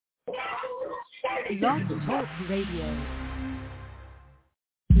Blog Talk Radio.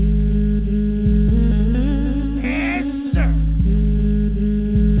 Yes, sir.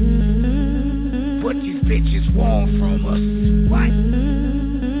 What these bitches want from us? What?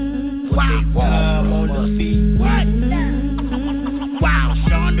 What they want from us? What? Wow,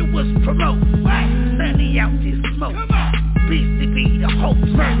 Shonda was promote. What? Sunny out this smoke. BCB the host,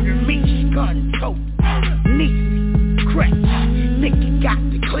 murder me, gun tote. Niecy, Crash, Nicky got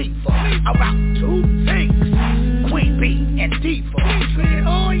the cleaver. About two things, Queen B and Diva. Treated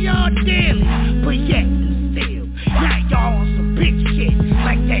all y'all daily, but yet and still. Now y'all on some bitch shit,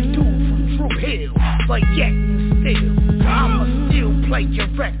 like that dude from Drew Hill. But yet and still, I'ma still play your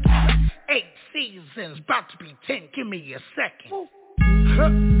record. 8 seasons, about to be 10, give me a second.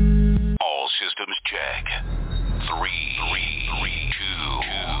 All systems check. 3,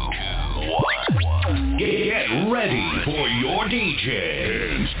 2, 1. Get ready for your DJ.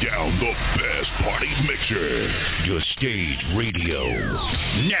 Hands down the best party mixer. Your stage radio.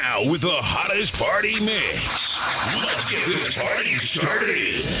 Now with the hottest party mix. Let's get this party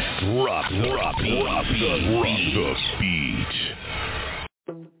started. Drop the beat.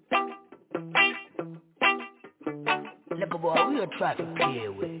 Look boy, we a try to play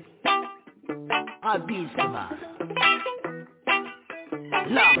with. Our beats come on.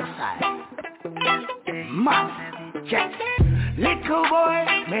 Longside. Massive Jackson. Little boy,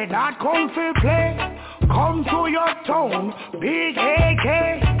 may not come for play. Come to your tone, big AK.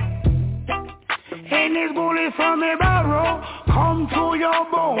 And this bullet from a barrel. Come to your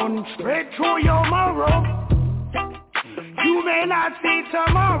bone, spread through your marrow. You may not see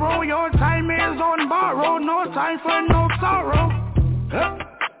tomorrow. Your time is on borrow. No time for no sorrow.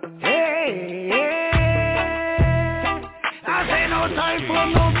 Hey, I say no time for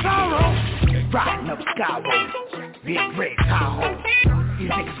no sorrow. Riding up Skyway, big red Tahoe. These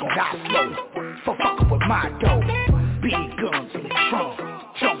niggas gon' die slow for fucking with my dough. Big guns in the trunk,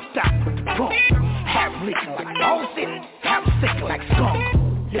 jumped out with the pump. Have them leaking like faucet, have them sticking like skunk.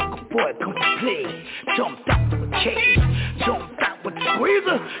 Little boy come to play, jumped out with a cage, jumped out with the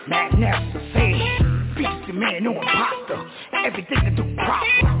squeezer. Mad Nelson say, beastie man, no imposter, everything to do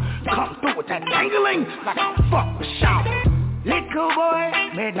proper. Come through with that tangling like a fuck with shower. Little boy,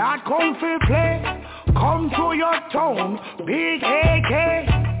 may not come for play. Come to your tone, big AK.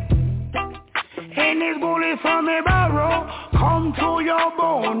 And this bullet from a barrel. Come to your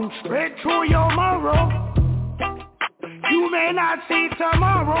bone, spread through your marrow. You may not see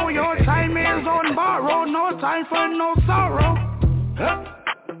tomorrow. Your time is on borrow. No time for no sorrow.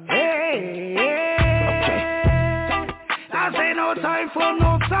 Hey, I say no time for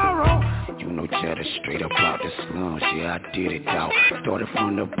no sorrow. You know Cheddar straight up out the slums, yeah I did it out. Started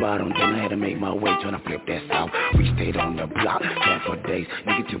from the bottom, then I had to make my way trying to flip that south. We stayed on the block, had for days,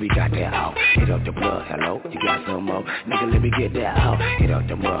 nigga till we got that out. Hit up the blood, hello, you got some more? Nigga let me get that out. Hit up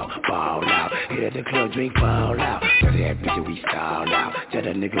the mug, ball out. Hit up the club, drink, fall out. Cause that bitch we style out. Tell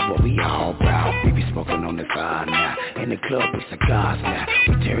that nigga what we all proud. We be smoking on the side now. In the club with cigars now.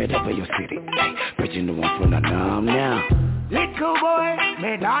 We tear it up in your city, hey. But you know I'm from the numb now. Little boy,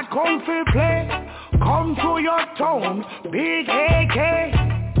 may not come for play. Come to your tone, big AK.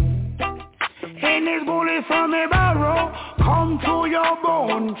 And this bullet from a barrel. Come to your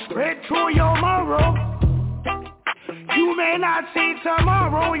bone, spread through your marrow. You may not see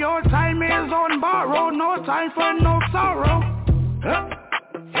tomorrow. Your time is on borrow. No time for no sorrow.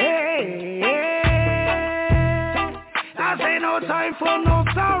 Hey, I say no time for no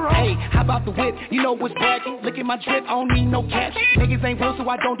sorrow. Hey, how about the whip? You know what's bragging. Look at my drip, I don't need no cash. Niggas ain't real, so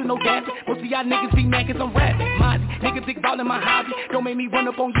I don't do no dancing. Most of y'all niggas be mad cause I'm rapping. Mozzie, niggas big ballin' my hobby. Don't make me run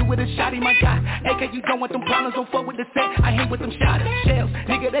up on you with a shotty, my guy. AK, you don't want them problems, don't fuck with the set. I hate with them shotters, shells.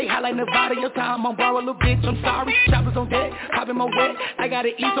 Nigga, they hot like Nevada. Your time, I'm borrow a little bitch, I'm sorry. Choppers on deck, popping my wet. I gotta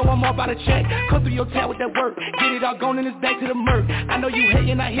eat, so I'm all about a check. Come through your town with that work. Get it all gone and it's back to the murk. I know you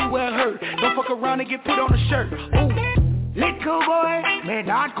hatin', I hear where it hurt. Don't fuck around and get put on a shirt. Ooh. Little boy, may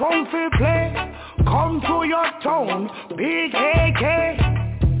not come for play. Come to your tone, big AK.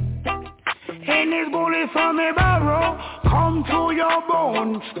 And this bullet from a barrel. Come to your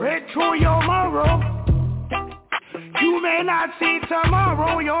bone, spread through your marrow. You may not see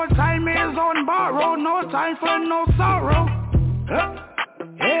tomorrow. Your time is on borrow. No time for no sorrow.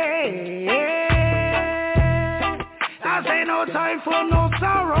 Hey, I say no time for no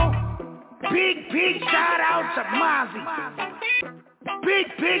sorrow. Big shout out to Mozzie.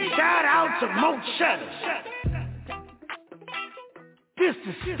 Big shout out to Mo Cheddar. This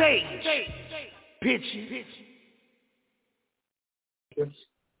the stage. Bitches.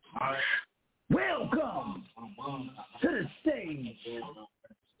 Welcome to the stage.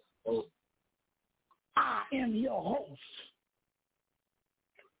 am your host,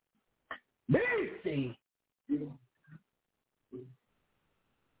 Beastie.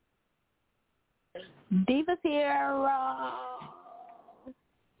 Diva's here.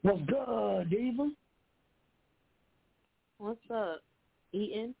 What's good, Diva? What's up?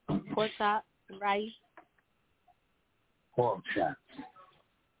 Eating pork chop, rice. Pork chops.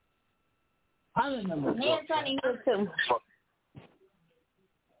 I remember. Me and Sonny here too.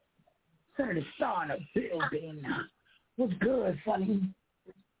 Sonny Star in the building. What's good, Sonny?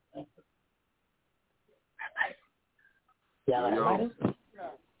 Yo,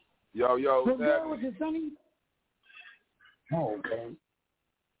 what's good with you, Sonny? Oh, okay.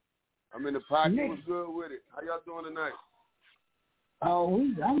 I'm in the pocket. What's good with it? How y'all doing tonight? Oh,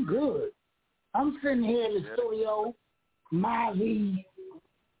 I'm good. I'm sitting here in the studio, Mozzie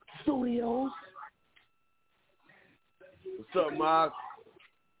Studios. What's up, Moz?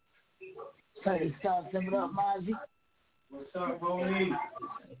 Say, start something up, Mozzie. What's up, homie?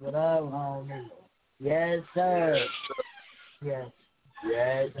 What up, homie? Yes, sir. Yes,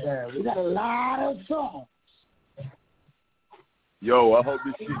 sir. We got a lot of songs. Yo, I hope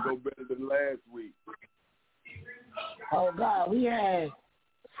this shit go better than last week. Oh, God, we had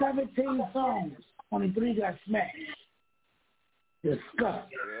 17 songs. 23 got smashed.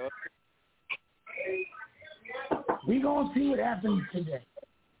 Disgusting. Yeah. We gonna see what happens today.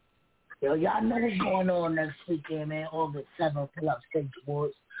 Yo, y'all know what's going on next weekend, man. August 7th, pull up State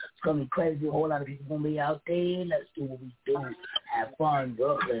Sports. It's gonna be crazy. A whole lot of people gonna be out there. Let's do what we do. Have fun,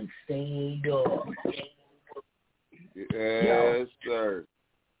 Brooklyn. Stay up. Yes, sir.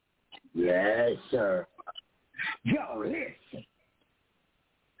 Yes, sir. Yo, listen.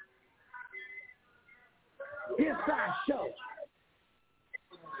 This our show.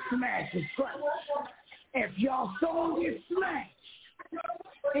 Smash and Crush. If y'all song gets smashed,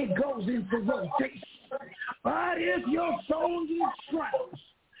 it goes into rotation. But if your song gets smashed,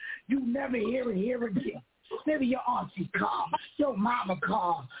 you never hear it here again. Maybe your auntie call, your mama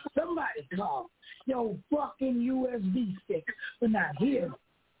call, somebody call, your fucking USB stick, but not here.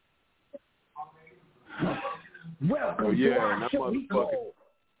 Welcome to our show. We go.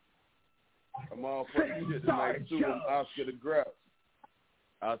 I'm all fucking shit tonight too. Oscar the Grouch.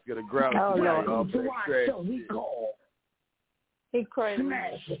 Oscar the Grouch. Oh, welcome to our show. We go. He crazy.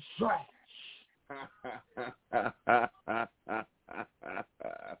 Smash it, trash.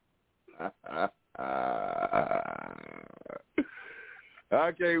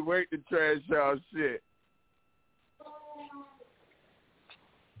 I can't wait to trash y'all shit.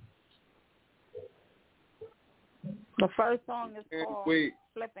 The first song is called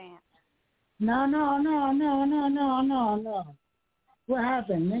Flip Ant. No. What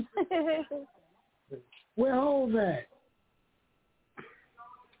happened, Nick? Where Ho's at?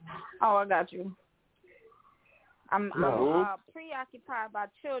 Oh, I got you. I'm preoccupied by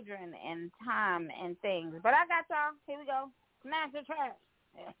children and time and things. But I got y'all. Here we go. Smash the trash.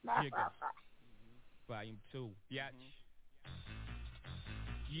 Volume 2. Biatch.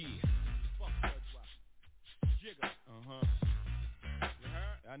 Yeah. Jigger.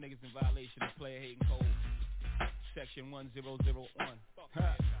 Y'all niggas in violation of player hating code. Section 1001.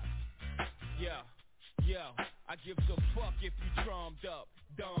 Yo, I give a fuck if you trummed up.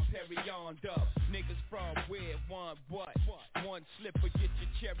 Dom Perignon up. Niggas from where, one what? One slip or get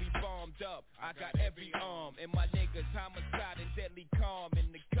your cherry bombed up. I got every arm, and my niggas homicide and deadly calm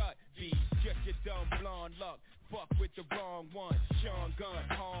in the cut. Be just your dumb blonde luck. Fuck with the wrong one. Sean Gunn,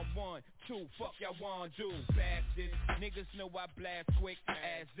 harm 1, 2. Fuck y'all wanna do, bastards. Niggas know I blast quick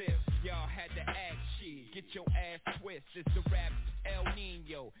as if y'all had to act shit. Get your ass twist. It's the rap El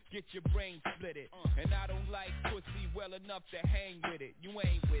Nino. Get your brain split it. And I don't like pussy well enough to hang with it. You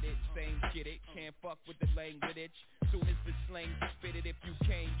ain't with it, same get it. Can't fuck with the language. Soon as the slang spit it, if you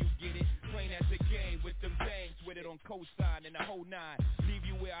can, you get it. Plain as a game with them things with it on cosign and the whole 9. Leave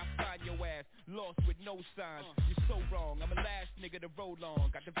you where I find your ass, lost with no signs. You're so wrong, I'm the last nigga to roll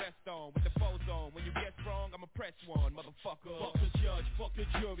on. Got the vest on with the foes on. When you guess wrong, I'ma press one, motherfucker. Fuck the judge, fuck the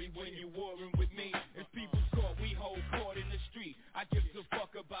jury when you warring with me. If people's court, we hold court in the street. I give a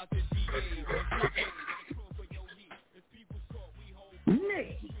fuck about the DA.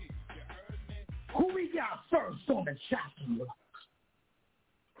 Nick, who we got first on the chopping block?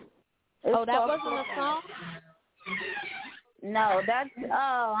 Oh, that wasn't a song? No, that's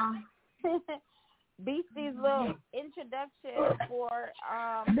Beastie's little introduction for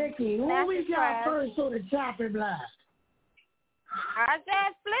Nikki, who we got first on the chopping block? I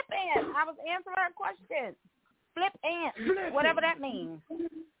said Flip Ant. I was answering her question. Flip Ant, whatever that means.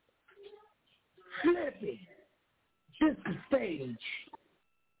 Flip it. Just the stage.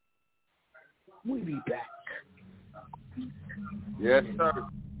 We'll be back. Yes, sir.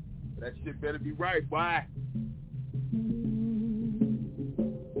 That shit better be right, boy.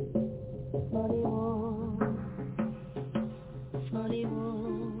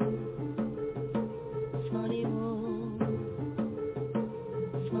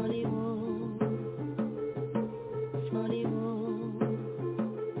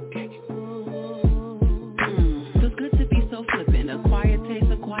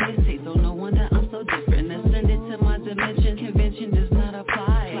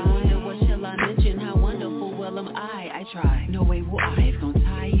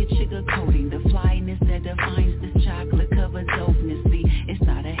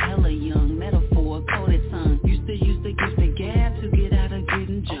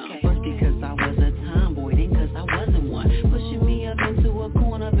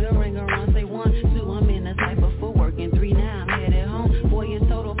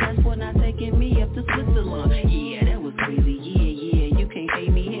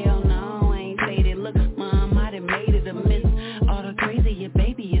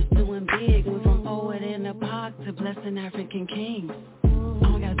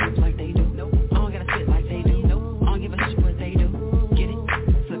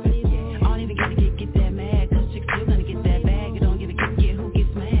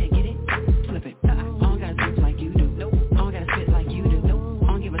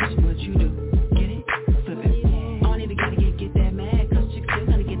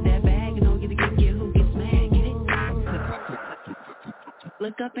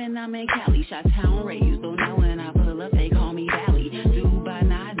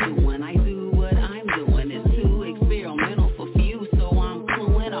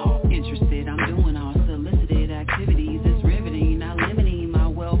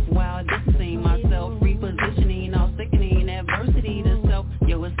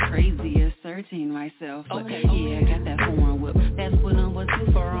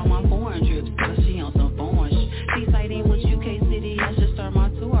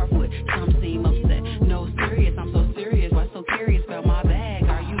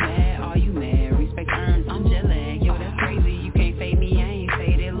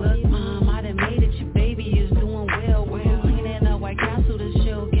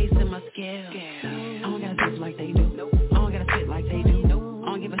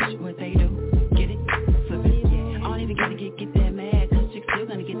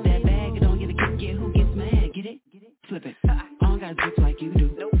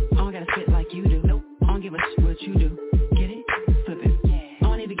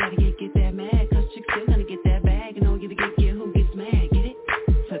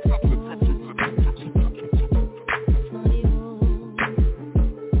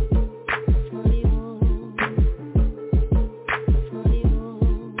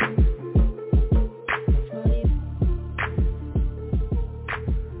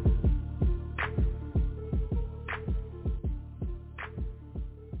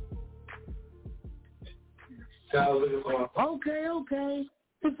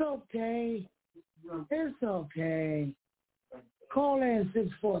 Okay. It's okay. Call in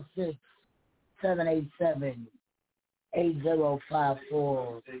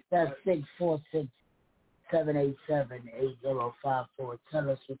 646-787-8054. That's 646-787-8054. Tell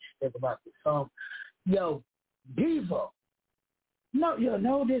us what you think about the song. Yo, Diva.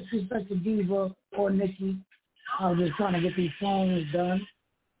 No disrespect to Diva or Nikki. I was just trying to get these songs done.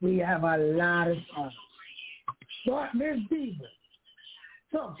 We have a lot of songs. Start Miss Diva.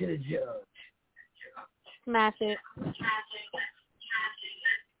 Talk to the judge. Smash it.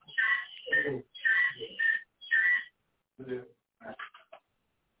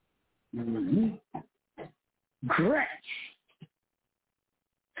 Gretch.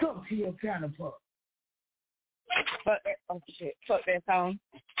 Talk to your counterpart. Fuck that song.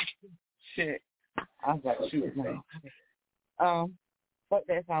 Shit. I was like, shoot, man. Fuck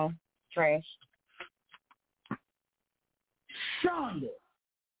that song. Trash. Shonda,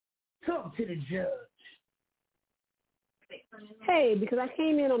 talk to the judge. Hey, because I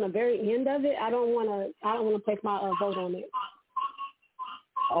came in on the very end of it, I don't want to place my vote on it.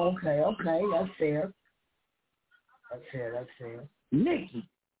 Okay, that's fair. Nikki,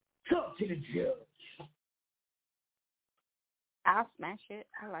 talk to the judge. I'll smash it.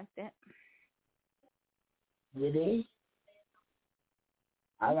 I like that. You did?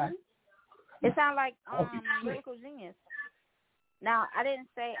 All right. It sounds like Lyrical Genius. Now, I didn't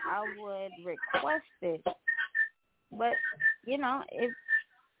say I would request it, but, it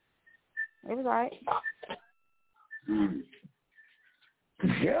was all right.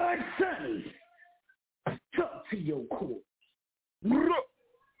 Judge Sonny, talk to your court.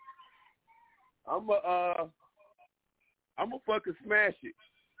 I'm I'm gonna fucking smash it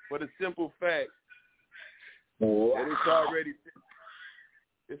for the simple fact Wow. that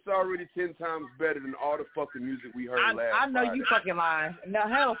it's already 10 times better than all the fucking music we heard last I know Friday. you fucking lying. No,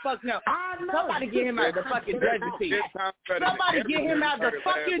 hell, fuck no. I know. Somebody get him out the fucking judge's seat. 10 times better than Somebody get him everything out the we heard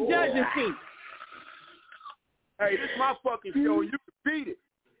fucking last judge's seat. Hey, this is my fucking show. You can beat it.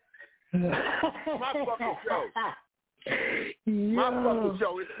 My fucking show. My fucking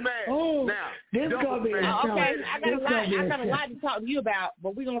show is smashed. Oh, now, this gonna be a show. Okay, I got a This lot to talk to you about,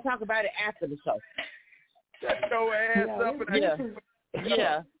 but we're gonna talk about it after the show. shut your ass up and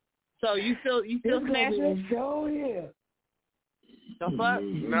Yeah. So you still smashing? Show here. The fuck?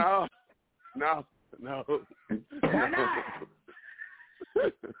 No. No,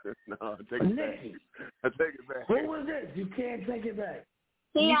 take it back. I take it back. Who was this? You can't take it back.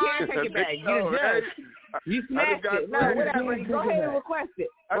 You can't take it back. You're the judge. You smashed it. No, whatever. Go ahead and request it.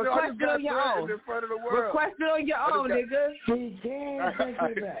 Request it on your own. Request it on your own, nigga. She can't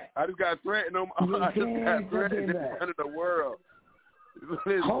take it back. I just got threatened on in front of the world.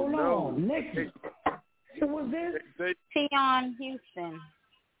 Hold on, Nikki. Who was this? Tion Houston.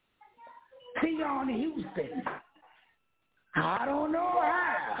 Tion Houston. I don't know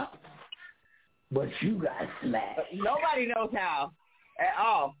how, but you got smashed. Nobody knows how at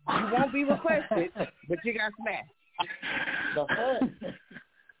all. You won't be requested, but you got smashed. The fuck?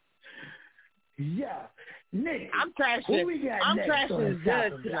 Yeah. Nick, I'm trashing the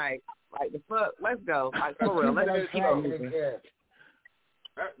judge tonight. Like, the fuck? Let's go. Like, for real. Let's keep on moving.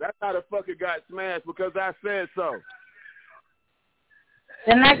 That's how the fucker got smashed, because I said so.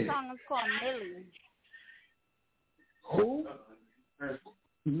 The next song is called Millie. Who?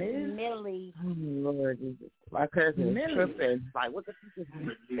 Millie. Oh, Lord Jesus. My cousin is tripping. Like, what the fuck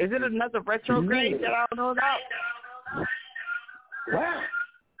is it another retrograde that I don't know about? Well,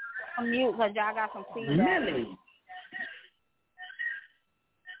 I'm mute because y'all got some feedback. Millie.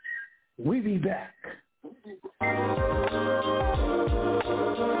 We be back.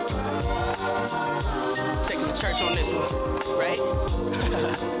 Taking the church on this one, right?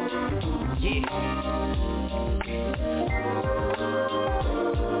 Yeah.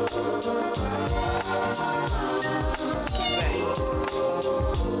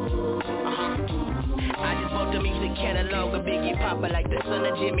 I just bought the music catalog of Biggie Papa, like the son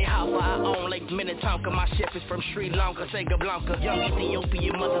of Jimmy Hoffa. I own Lake Minnetonka. My chef is from Sri Lanka, Sega Blanca. Young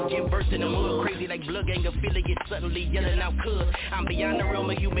Ethiopian mothers give birth in the mud. Crazy like blood gang affiliates suddenly yelling out cuz. I'm beyond the realm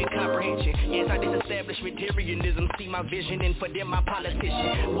of human comprehension. Yes, I disestablish vegetarianism. See my vision and for them my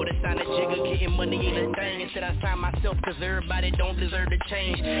politician. Would have signed a jigger, getting money ain't a thing. Instead I sign myself cause everybody don't deserve to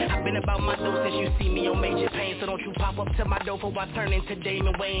change. I've been about my dough since you see me on Major Pain. So don't you pop up to my door for I turn into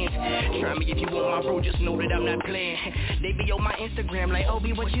Damon Wayans. Try me if you want my bro, just know that I'm not playing. They be on my Instagram like,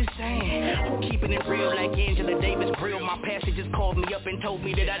 Obi, what you saying? Who keeping it real like Angela Davis Grill? My pastor just called me up and told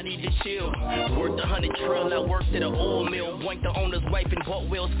me that I need to chill. Worked 100 trill, I worked at an oil mill. Wanked the owner's wife and bought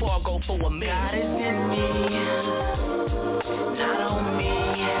Wells Fargo for $1 million. God is in me, not on me.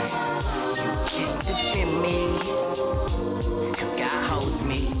 You can't defend me, cause God holds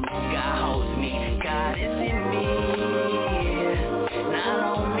me, God holds me. God is in me, not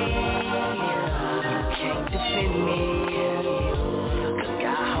on me. You can't defend me, cause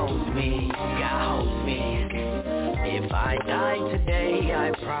God holds me, God holds me. If I die today,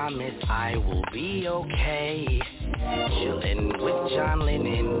 I promise I will be okay. Chillin' with John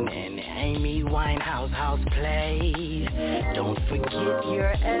Lennon and Amy Winehouse house play. Don't forget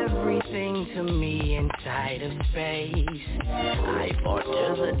you're everything to me inside of space. I fought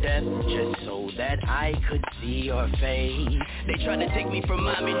to the death just so that I could see your face. They tried to take me from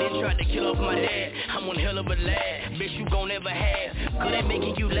mommy, then tried to kill off my dad. I'm one hell of a lad, bitch you gon' never have. Good at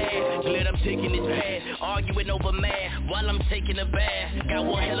making you laugh, glad I'm taking this path. Arguing over math while I'm taking a bath. Got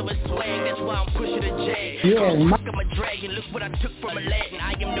one hell of a swag, that's why I'm pushing a jag. I'm a dragon, look what I took from Aladdin.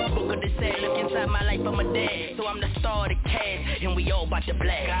 I am the book of the sad, look inside my life, I'm a dad. So I'm the star of the cast, and we all about to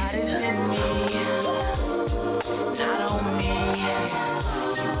black. God is in me, not on me.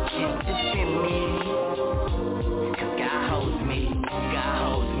 You can't defend me, cause God holds me, God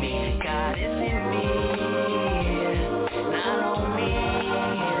holds me. God is in me, not on me.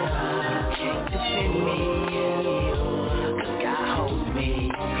 You can't defend me, cause God holds me,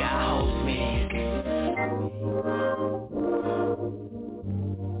 God holds me.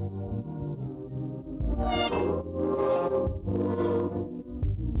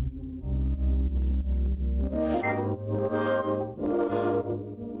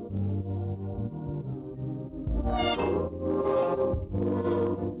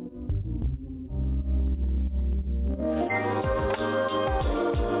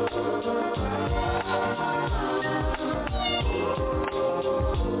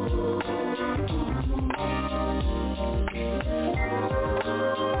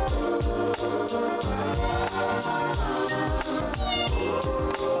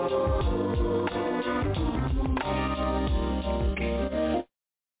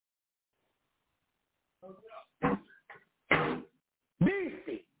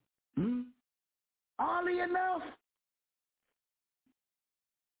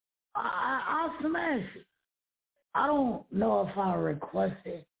 I'll smash it. I don't know if I'll request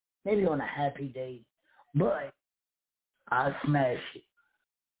it, maybe on a happy day, but I'll smash it.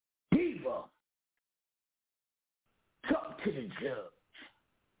 Diva, talk to the judge.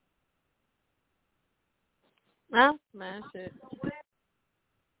 I'll smash it.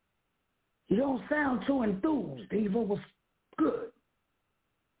 You don't sound too enthused, Diva. Was good.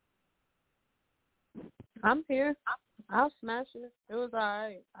 I'm here. I'll smash it. It was all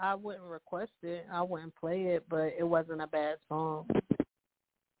right. I wouldn't request it. I wouldn't play it, but it wasn't a bad song.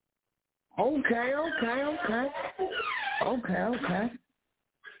 Okay.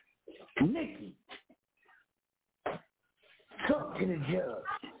 Nikki, talk to the judge.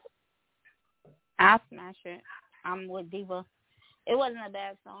 I'll smash it. I'm with Diva. It wasn't a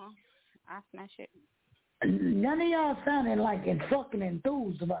bad song. I'll smash it. None of y'all sounded like and fucking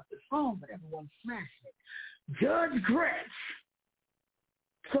enthused about the song, but everyone smashed it. Judge Gretsch,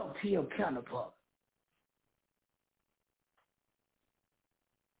 talk to your counterpart.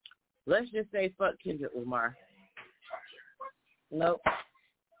 Let's just say fuck Kendrick Lamar. Nope.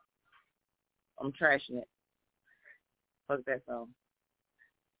 I'm trashing it. Fuck that song.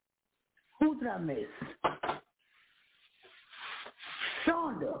 Who did I miss?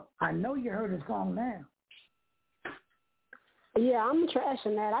 Shonda, I know you heard the song now. Yeah, I'm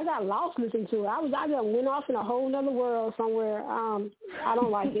trashing that. I got lost listening to it. I just went off in a whole nother world somewhere. I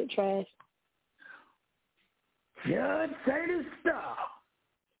don't like it. Trash. Judge, say the star.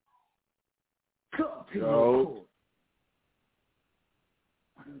 Talk to you.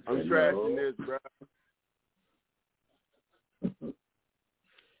 I'm trashing this, bro.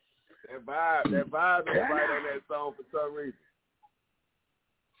 That vibe ain't right on that song for some reason.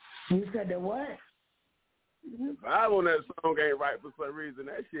 You said that what? The vibe on that song ain't right for some reason.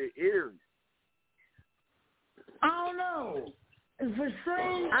 That shit eerie. I don't know. For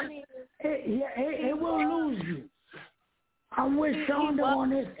some, it will lose you. I'm with Shonda on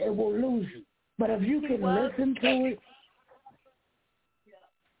this. It will lose you. But if you can listen to it.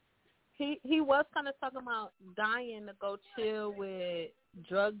 He was kind of talking about dying to go chill with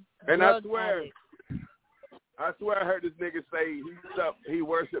drug And drug I swear, addicts. I heard this nigga say he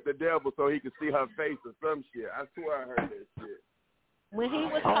worshiped the devil so he could see her face or some shit. I swear I heard that shit. When he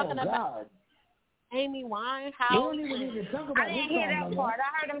was talking about Amy Winehouse. You don't even need to talk about I didn't hear that part. I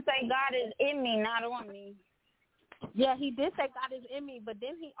heard him say God is in me, not on me. Yeah, he did say God is in me, but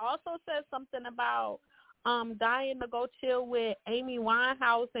then he also said something about dying to go chill with Amy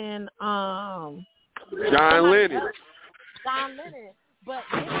Winehouse and John Lennon. John Lennon. But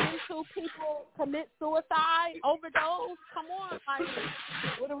didn't two people commit suicide, overdose? Come on, like,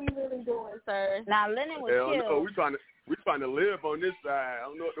 what are we really doing, sir? Now Lennon was killed. No, we trying to live on this side. I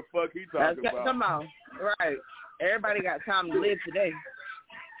don't know what the fuck he talking about. Come on, right? Everybody got time to live today.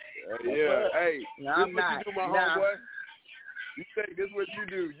 Yeah, hey, no, this I'm what not. you do, my homeboy. You take this what you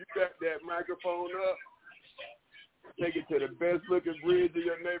do. You got that microphone up, take it to the best looking bridge in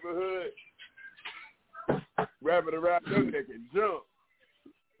your neighborhood, wrap it around your neck and jump.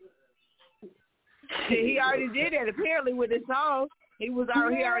 He already did that apparently with his song. He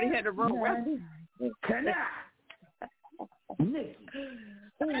already had the rope ready. Tonight, Nikki,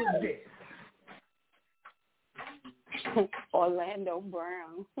 who is this? Orlando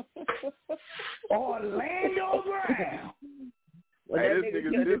Brown. Orlando Brown. Hey, this nigga,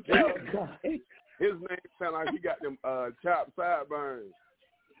 his name sound like he got them chopped sideburns.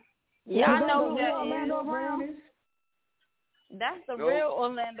 Yeah, I know that Orlando Brown is. That's the real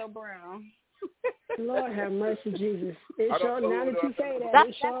Orlando Brown. Lord have mercy, Jesus. It sure, now that you say that,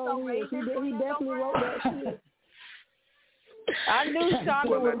 it sure is. He definitely wrote that shit. I knew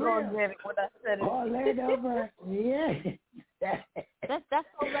Shonda was going to get it when I said it. Orlando Brown. Yeah. That's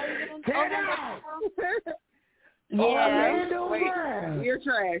so racist. Orlando Brown. You're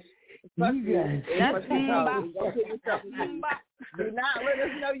trash. Fuck you. That's Do not let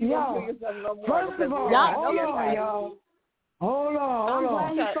us know you don't kill yourself no more. First of all, hold on, y'all. Hold on. I'm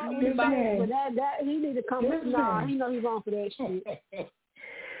glad he fucked with but that he need to come with. Nah, he know he's wrong for that shit.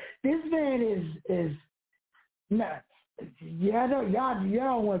 This man is not. Yeah, I know y'all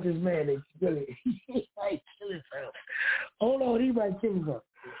don't want this man to really. He might kill himself. Hold on, he might kill himself.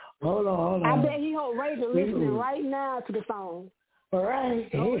 Hold on. I bet he hold Raven listening right now to the song. All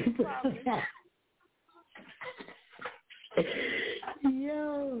right.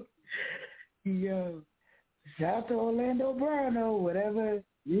 Yo. Shout out to Orlando Brown, whatever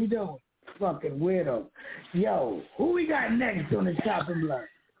you doing. Fucking weirdo. Yo, who we got next on the chopping block?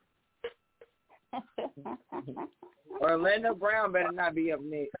 Orlando Brown better not be up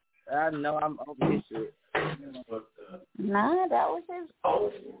next. I know I'm over this shit. Nah, that was his.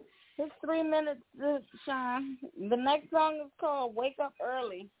 It's 3 minutes, Sean. The next song is called Wake Up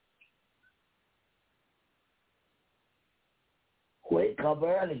Early. Wake up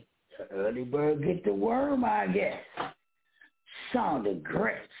early. The early bird get the worm, I guess. Sean the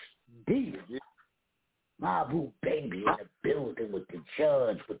Grinch. Deep. My boo baby in the building with the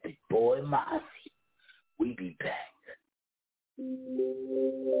judge, with the boy Mossy. We be back.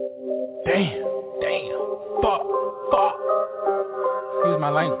 Damn. Fuck. Excuse my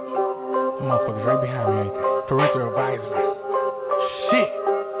language. Them motherfuckers right behind me, ain't they? Parental advisory. Shit.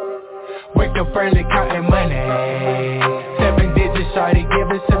 Wake up early counting money. 7 digits, shawty, give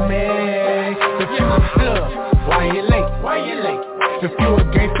it to me. If you a plug, why you late? If you a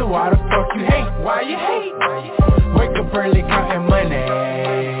gangster, why the fuck you hate? Why you hate? Wake up early counting money.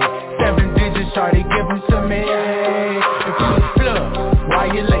 7 digits, shawty, give them to me. If you a plug, why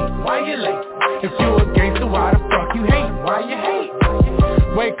you late? If you a gangster, why the fuck you hate? Why you hate?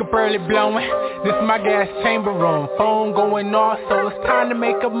 Wake up early blowing, this my gas chamber room. Phone going off, so it's time to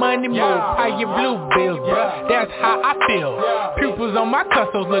make a money move. Pay your blue bills, bruh, that's how I feel. Pupils on my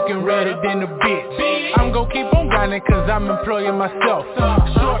custos looking redder than a bitch. I'm gon' keep on grinding cause I'm employing myself.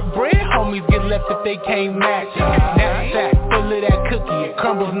 Short bread homies get left if they can't match. Knapsack full of that cookie, it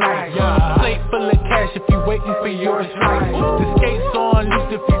crumbles nice. Plate full of cash if you waiting for your strike. The skates on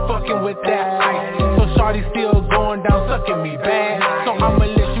loose if you fucking with that ice. So shawty still going down sucking me bad. So I'ma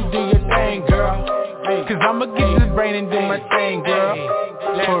let you do your thing, girl. Cause I'ma get this brain and do my thing, girl.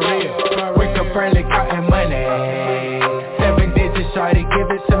 For real. Wake up early counting money. 7 digits, shawty, give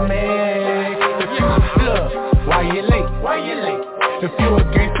it to me. If you a plug, why you late? If you a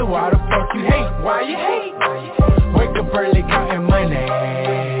gangster, why the fuck you hate? Why you hate? Wake up early counting money.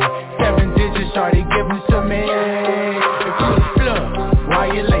 7 digits, shawty, give them to me. If you a plug, why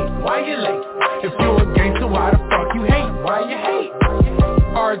you late? If you a gangster, why the fuck you hate? Why you hate?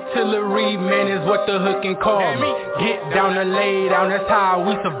 Artillery, man, is what the hook can call me. Get down and lay down, that's how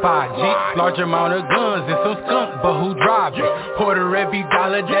we survive, G. Large amount of guns and some skunk, but who drive it? Order every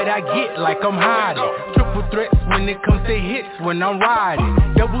dollar that I get like I'm hiding. Triple threats when it comes to hits when I'm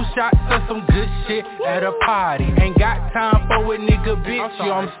riding. Double shots of some good shit at a party. Ain't got time for a nigga, bitch,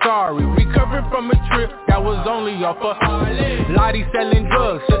 yo, I'm sorry. Recovering from a trip that was only off a Lottie selling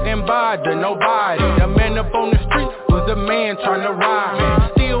drugs, shouldn't bother nobody. The man up on the street was a man trying to ride me.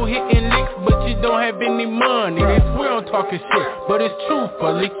 Still hitting licks, but you don't have any money. They swear I'm talking shit, but it's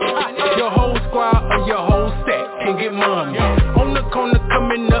truthfully. Your whole squad or your whole set can get money. On the corner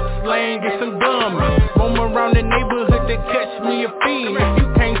coming up, slang, get some dummies. Roam around the neighborhood to catch me a fiend. If you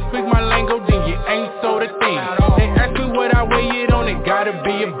can't speak my lingo, then you ain't so the thing. They ask me what I weigh it on, it gotta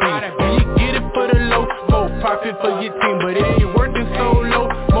be a beat. When you get it for the low, more profit for your team. But if you're working so low,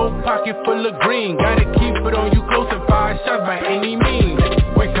 more pocket full of green. Gotta keep it on you close and 5 shots by any means.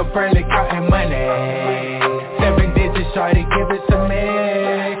 Wake up early counting money. 7 digits, shawty, give it to me.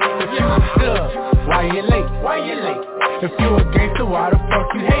 If you a plug, why you late? If you a gangster, why the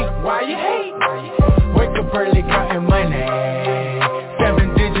fuck you hate? Why you hate? Wake up early counting money.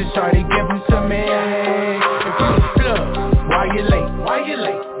 7 digits, shawty, give them to me. If you a plug, why you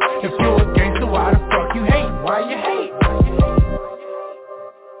late? If you a gangster, why the fuck you hate? Why you hate?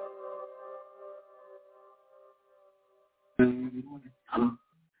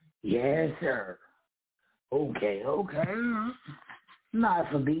 Yes, sir. Okay. Not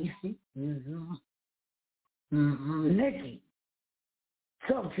for BC. Nikki,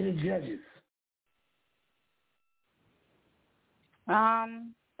 talk to the judges.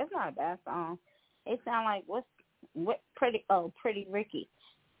 It's not a bad song. It sound like what Pretty Ricky.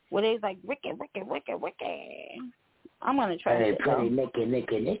 What is like Ricky. I'm gonna try Hey, it. Pretty Nikki.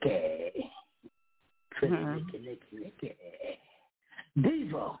 Pretty Nikki.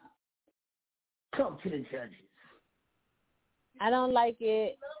 Devo, talk to the judges. I don't like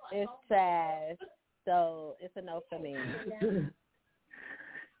it. It's trash. So it's a no for me.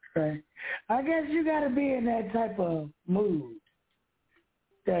 Right. I guess you got to be in that type of mood.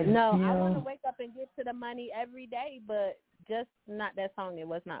 I want to wake up and get to the money every day, but just not that song. It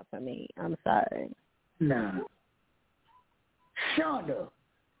was not for me. I'm sorry. No. Shonda,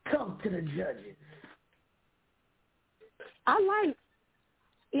 talk to the judges. I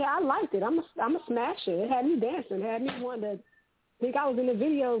liked it. I'm a smasher. It had me dancing. It had me wanting to think I was in the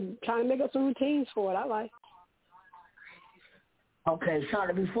video trying to make up some routines for it. I like. Okay,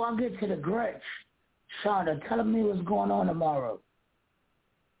 Shonda, before I get to the Grinch, Shonda, tell me what's going on tomorrow.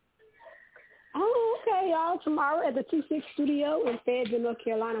 Oh, okay, y'all. Tomorrow at the 26 Studio in Fayetteville, North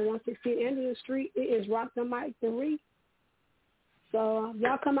Carolina, 116 Anderson Street. It is Rock the Mic 3. So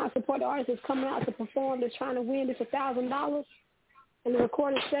y'all come out, support the artist that's coming out to perform, that's trying to win this $1,000. and the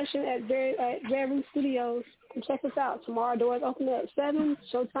recording session at Very Studios. And check us out. Tomorrow doors open at 7,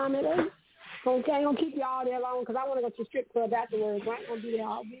 showtime at 8. Okay, I ain't going to keep you all there long because I want to go to the strip club afterwards. I ain't going to be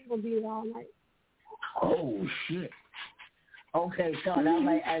there all night. Oh, shit. Okay, son, I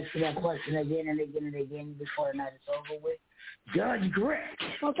might ask you that question again and again and again before the night is over with. Judge Greg.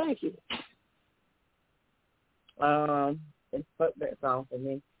 Oh, thank you. It's fuck that song for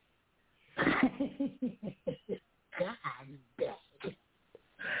me. God damn.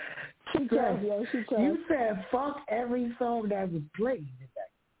 She You said fuck every song that was played today.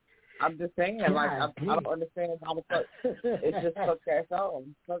 I'm just saying, I don't understand how the fuck. It's just fuck that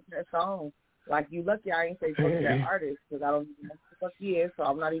song. Fuck that song. Like, you lucky I ain't say fuck that artist because I don't even know who the fuck he is, so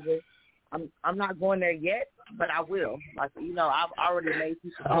I'm not even. I'm not going there yet, but I will. Like, you know, I've already made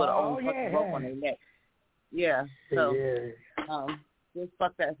people put on fucking rope on their neck. Yeah. So, just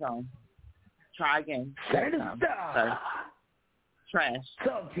fuck that song. Try again. Say the star. Trash.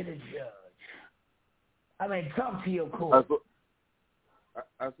 Talk to the judge. I mean, talk to your court.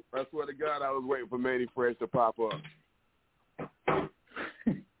 I swear to God, I was waiting for Manny Fresh to pop up.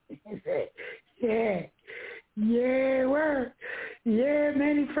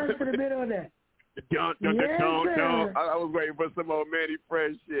 Manny Fresh would have been on that. Don't. I was waiting for some old Manny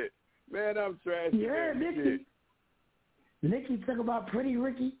Fresh shit. Man, I'm trash. Yeah, Nicky talk about Pretty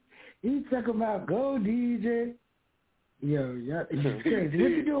Ricky. He talk about Go DJ. Yo, it's crazy.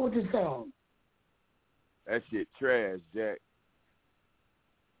 What you doing with this song? That shit trash, Jack.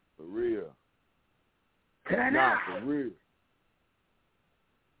 For real. Nah, for real.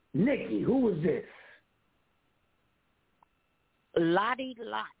 Nikki, who was this? Lottie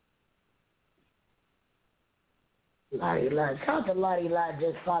Lot. Lottie Lot. Shout to Lottie Lot.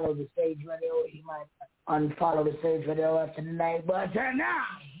 Just follow the stage radio. You might unfollow the stage radio after the night, but now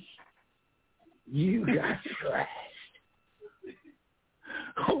you got trashed.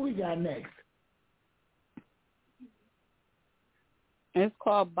 Who we got next? It's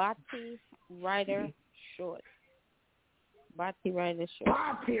called Bati Rider Short. Bati Rider Short.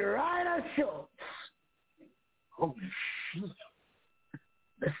 Bati Rider Short. Oh, shit.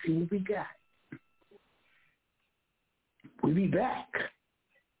 Let's see what we got. We'll be back.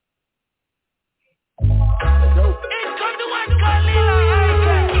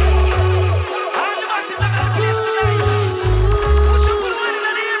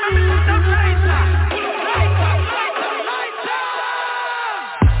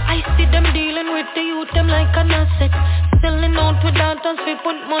 The youth them like an asset. Selling out without us, we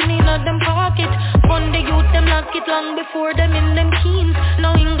put money in them pocket. Fund the youth them lock it long before them in them keens.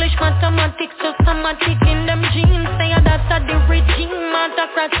 Now English mathematics systematic in them genes. Say that's a the regime,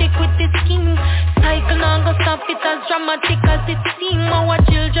 autocratic with the scheme. Cycle now go stop it as dramatic as it seems. Our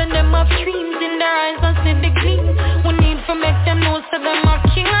children them have dreams in their eyes and see the gleam. We need to make them know so them are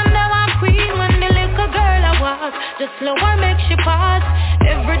king and them are queen. When the little girl I walk, just slow her make she pass.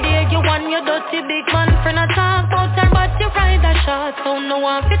 Every day you want your dirty big man friend a talk about her, but you ride a shot, so no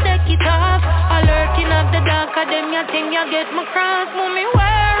one fi take it off. I lurking at the dark of them, you think you get my cross. Mommy,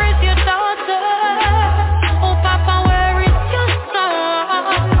 where is your daughter? Oh Papa, where is your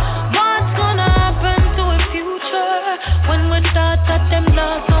son? What's gonna happen to the future when we start at them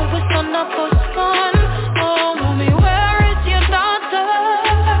lost and we son of us gone? Oh mommy, where is your daughter?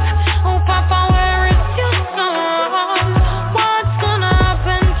 Oh Papa, where is your son? What's gonna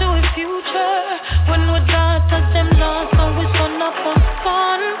happen to the future when we start at them lost and we son of us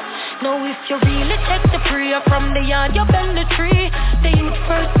gone? Now if you really check the prayer from the yard, you bend the tree. The youth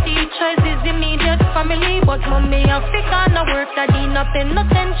first teachers is immediate family, but mommy Africa no work that in a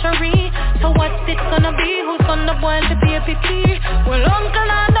penitentiary. So what's it gonna be? Who's gonna boil the baby tea? Well, uncle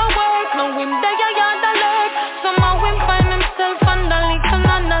not the work, no him there yard alert. Somehow him find himself under little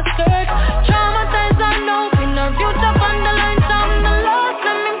and a skirt. Traumatized and now in a view top on the line, some the lost,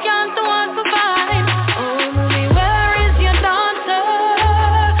 and him can't do what survive. Oh mommy, where is your daughter?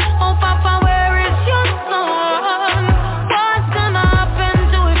 Oh Papa, where is your son? What's gonna happen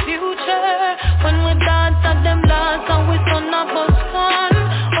to the future when we dance at them lost and we son of us gone?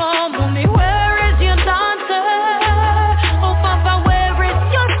 Oh mommy, where is your daughter? Oh Papa, where is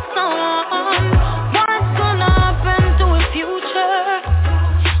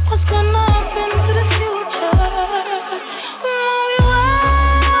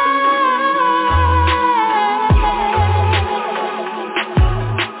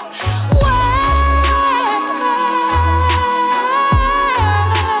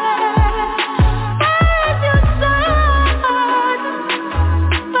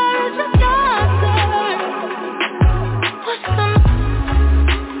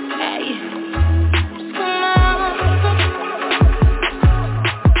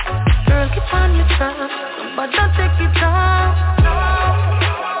trap, but don't take it off.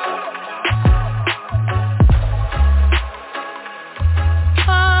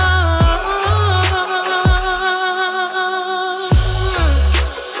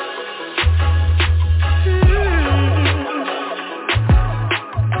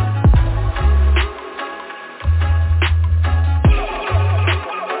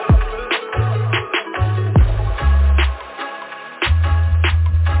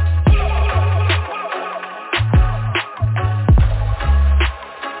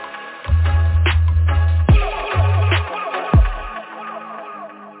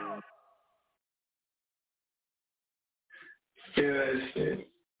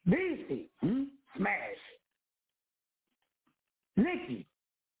 Beastie, smash. Nikki,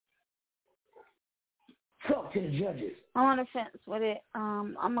 talk to the judges. I'm on the fence with it.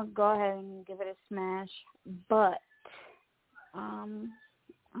 I'm gonna go ahead and give it a smash, but I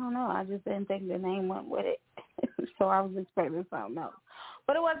don't know. I just didn't think the name went with it, so I was expecting something else.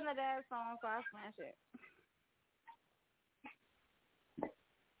 But it wasn't a dad song, so I smashed it.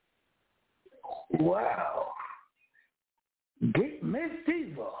 Wow. Miss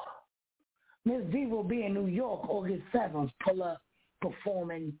Diva. Miss Diva will be in New York August 7th, pull up,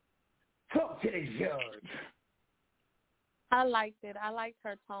 performing. Talk to the judge. I liked it. I liked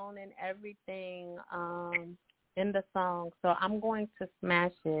her tone and everything in the song, so I'm going to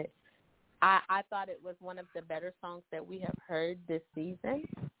smash it. I thought it was one of the better songs that we have heard this season,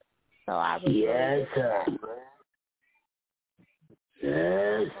 so I was Yes, sir.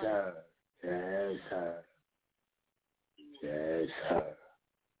 Yes, sir. Yes, sir. Yes, sir.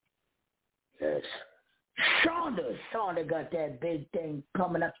 Yes. Shonda got that big thing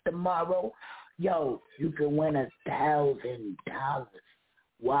coming up tomorrow. Yo, you can win $1,000.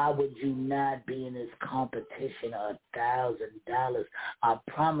 Why would you not be in this competition of $1,000? I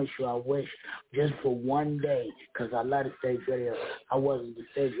promise you, I wish just for one day, because I love the stage radio. I wasn't the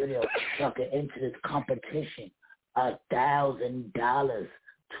stage radio, so I could enter this competition. $1,000.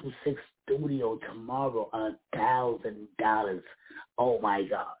 2-6 Studio tomorrow. $1,000. Oh my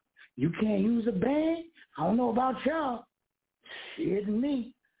God. You can't use a band? I don't know about y'all. Shit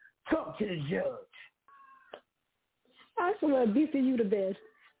me. Talk to the judge. I swear, BC, you the best.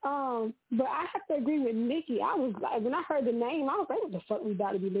 But I have to agree with Nikki. I was like, when I heard the name, I was like, what the fuck we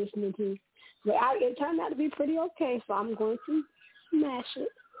about to be listening to? But it turned out to be pretty okay, so I'm going to smash it.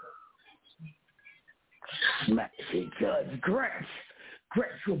 Smash it, Judge Gretch.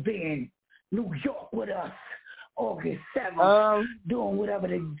 Gretch will be in New York with us August 7th, doing whatever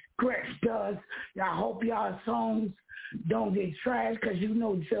the Gretch does. I hope y'all songs don't get trashed, because you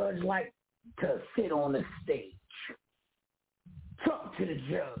know Judge like to sit on the stage. Talk to the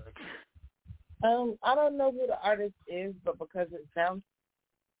judge. I don't know who the artist is, but because it sounds...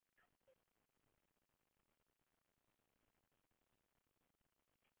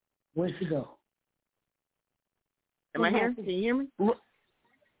 Where'd she go? Am I here? Can you hear me?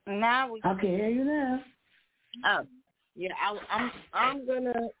 Now we I can hear you now. Oh, yeah. I'm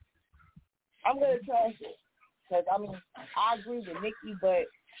gonna trash it, because I mean I agree with Nikki, but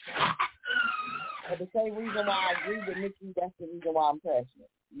for the same reason why I agree with Nikki, that's the reason why I'm trashing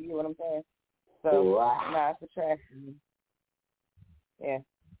it. You get what I'm saying? So nah, it's a trash. Yeah.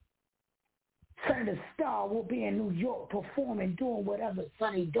 Senator Starr will be in New York performing, doing whatever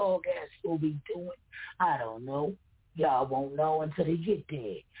Sonny Dog ass will be doing. I don't know. Y'all won't know until they get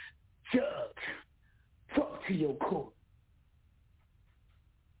there. Judge, talk to your court.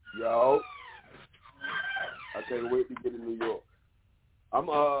 Yo. I can't wait to get to New York. I'm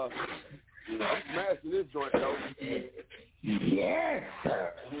smashing this joint, though. Yes,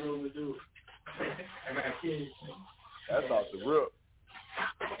 sir. That's off the rip.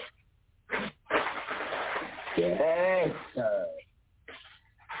 Yes, sir.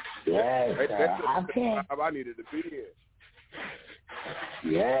 Yes, sir. I needed to be here.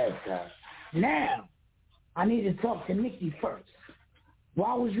 Yes, sir. Now, I need to talk to Nikki first.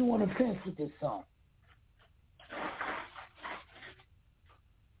 Why was you on the fence with this song?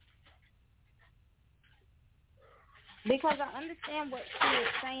 Because I understand what she is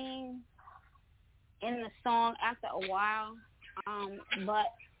saying in the song after a while, but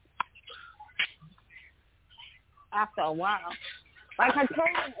after a while, like her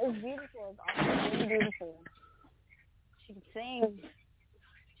tone is beautiful. It's also really beautiful. She can sing.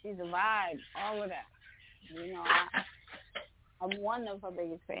 She's a vibe. All of that. You know, I'm one of her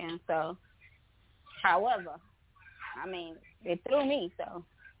biggest fans. So, however, I mean, it threw me. So,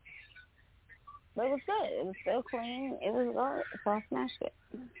 but it was good. It was still clean. It was good. So I smashed it.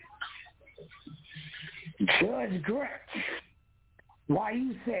 Judge Gretch, why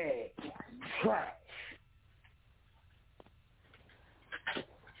you said trash.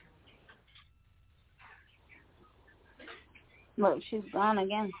 Look, she's gone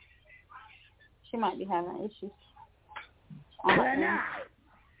again. She might be having issues. Now,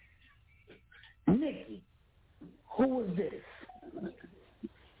 Nikki, who is this?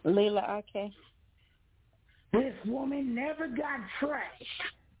 Leela RK. This woman never got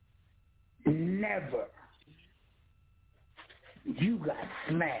trashed. Never. You got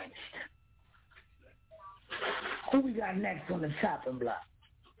smashed. Who we got next on the chopping block?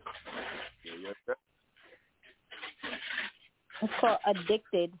 It's called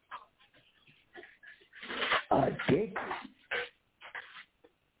Addicted. Addicted?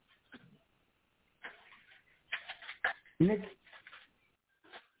 Nick,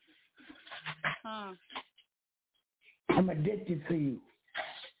 I'm addicted to you.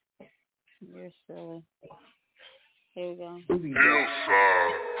 You're silly. Here we go.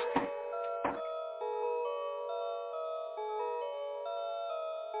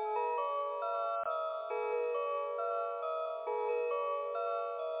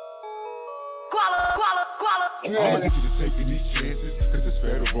 I'm addicted to taking these chances, cause it's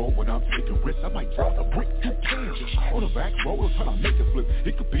federal when I'm taking risks. I might drop a brick to Kansas. On the back roller trying to make a flip.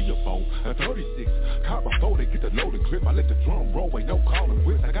 It could be a phone, a 36. Caught my phone, they get the loaded clip. I let the drum roll, ain't no calling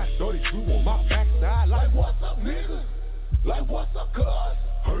quits. I got 32 on my backside. Like, what's up, nigga? Like, what's up, cuz?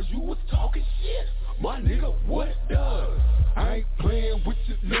 Heard you was talking shit. My nigga, what does? I ain't playing with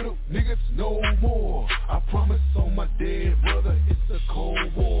you little niggas no more. I promise on my dead brother, it's a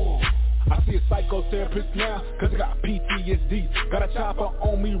cold war. I see a psychotherapist now, cause I got PTSD. Got a chopper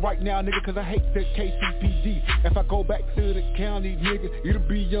on me right now, nigga, cause I hate that KCPD. If I go back to the county, nigga, it'll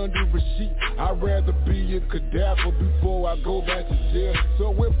be under a sheet. I'd rather be a cadaver before I go back to jail.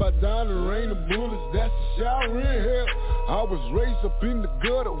 So if I die in the rain of bullets, that's a shower in hell. I was raised up in the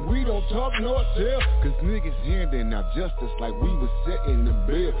gutter, we don't talk nor tell. Cause niggas handing out justice like we was setting the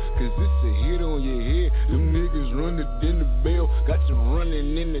bail. Cause it's a hit on your head, them niggas running in the bell. Got you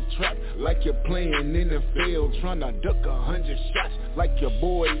running in the trap like you're playing in the field, tryna duck 100 shots like your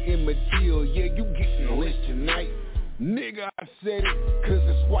boy Emmett Till. Yeah, you getting lynched tonight. Nigga, I said it, cause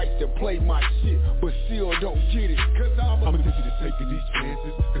it's whites that play my shit, but still don't get it, cause I'm addicted to taking these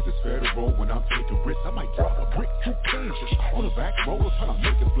chances, cause it's federal when I'm taking risks. I might drop a brick to Kansas. On the back roller tryna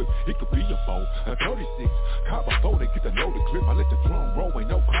make a flip. It could be a phone, a 36. Caught my phone, they get the loaded clip. I let the drum roll, ain't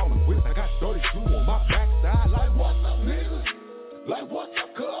no calling quits. I got 32 on my backside. Like, what's up, nigga? Like, what's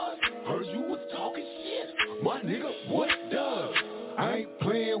up, cuz? Heard you was talking shit. My nigga, what does? I ain't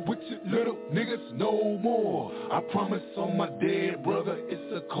playing with you little niggas no more. I promise on my dead brother,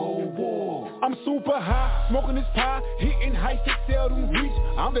 it's a cold war. I'm super high, smoking this pie, hitting heights that seldom reach.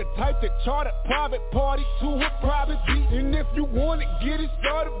 I'm the type that chart a private party to a private beat. And if you wanna get it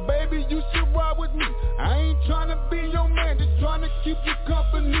started, baby, you should ride with me. I ain't tryna be your man, just tryna keep you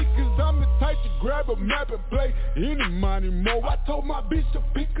company. Cause I'm the type to grab a map and play any money more. I told my bitch to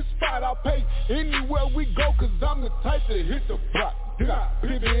pick a spot, I'll pay anywhere we go. Cause I'm the type to hit the block.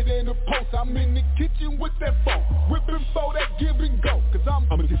 Pivot in the post, I'm in the kitchen with that phone, whipping for that give and go. Cause I'm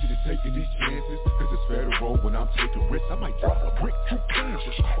addicted to taking these chances, cause it's federal when I'm taking risks. I might drop a brick to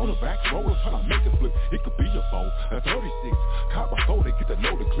Kansas. On the back roller tryna make a flip. It could be a phone, a 36. Caught my phone, they get the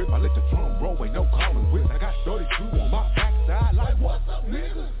loaded clip. I let the drum roll, ain't no calling quits. I got 32 on my backside. Like, what's up,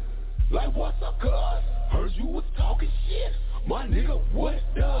 nigga? Like, what's up, cuz? Heard you was talking shit. My nigga, what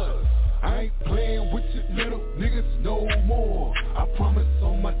does? I ain't playing with you little niggas no more. I promise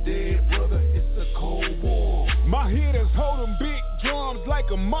on my dead brother, it's a cold war. My hitters hold them big drums like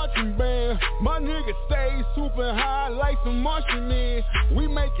a marching band. My nigga stay super high like some Martian men. We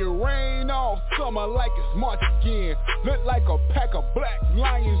make it rain all summer like it's March again. Look like a pack of black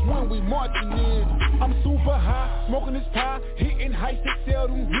lions when we marching in. I'm super high, smoking this pie, hitting heights that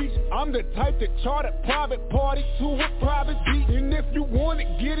seldom reach. I'm the type that chart a private party to a private beat. And if you wanna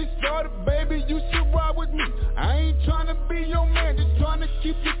get it started, baby, you should ride with me. I ain't tryna be your man, just tryna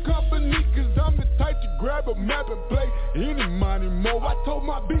keep you company. Cause I'm the type to grab a map and play any money more. I told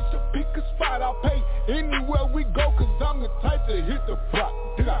my bitch to pick a spot, I'll pay anywhere we go. Cause I'm the type to hit the block.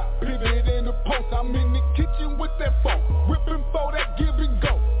 Did I pivot in the post? I'm in the kitchen with that phone, whipping for that give and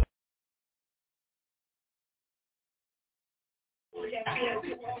go.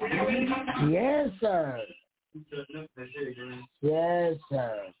 Yes, sir. Yes,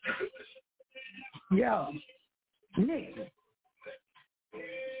 sir. Yo, Nick,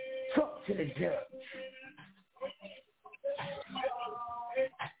 talk to the judge.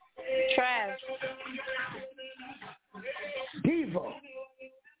 Trav. Devo.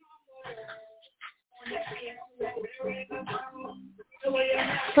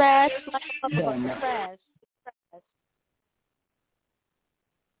 Trash, like a motherfucking trash.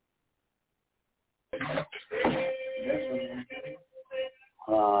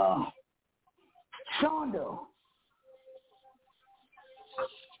 Shonda.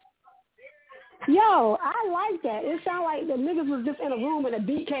 Yo, I like that. It sounded like the niggas was just in a room and a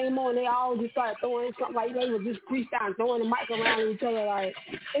beat came on. They all just started throwing something like they were just freestyling, throwing the mic around each other. Like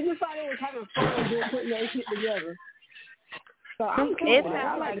it just like they was having fun doing putting that shit together. So I'm cool. It I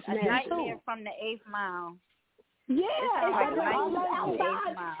sounds like like Smash a nightmare too. from the 8th Mile. Yeah, It sounds like a I nightmare like from the 8th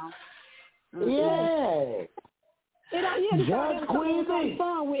outside. Mile. Yeah. They Judge Queen Queen.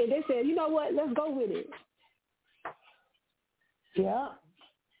 fun with it. They said, you know what? Let's go with it. Yeah.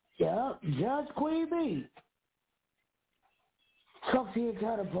 Judge Queen B. Talk to your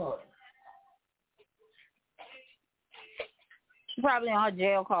counterpart. She probably on her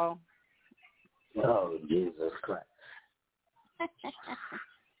jail call. Oh, Jesus Christ.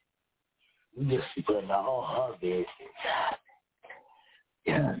 Just putting all her business.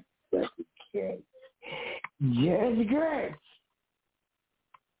 Yeah, that's okay. Judge Greg.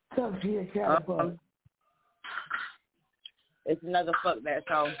 Talk to your counterpart. It's another fuck that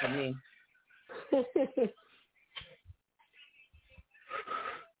song for me.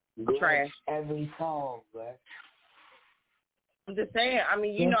 Trash. Every song, bro. I'm just saying. I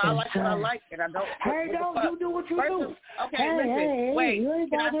mean, you know, I like what I like, and I don't. Hey, you do what you do. Okay, listen. Wait,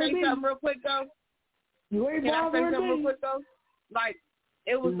 can I say something real quick though? Can I say something real quick though? Like,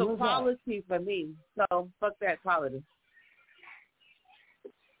 it was the quality for me. So fuck that quality.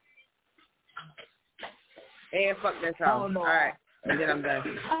 And fuck that song. Oh, no. All right, and then I'm done.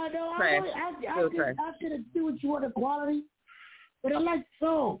 Trash. I should have do what you want the quality, but I like the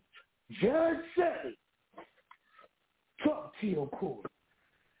song. Judge Sally. Talk to your court.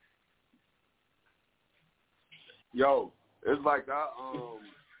 Yo, it's like I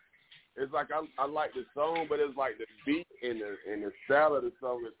like the song, but it's like the beat and the style of the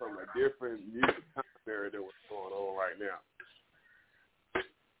song is from a different music commentary than what's going on right now.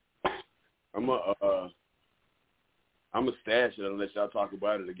 I'm a stash it unless y'all talk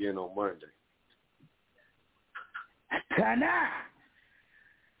about it again on Monday. Kana,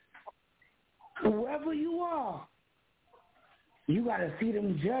 whoever you are, you got to see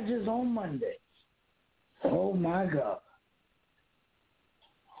them judges on Monday. Oh, my God.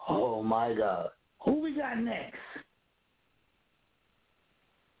 Oh, my God. Who we got next?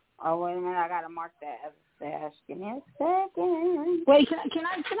 Oh, wait a minute. I got to mark that as a stash. Give me a second. Wait, can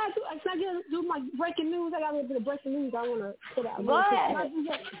I do my breaking news? I got a little bit of breaking news I want to put out. Go ahead.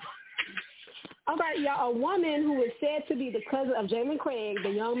 All right, y'all. A woman who is said to be the cousin of Jalen Craig, the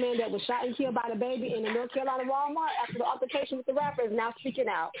young man that was shot and killed by the baby in the North Carolina Walmart after the altercation with the rapper, is now speaking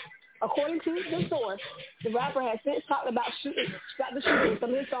out. According to the source, the rapper has since talked about the shooting in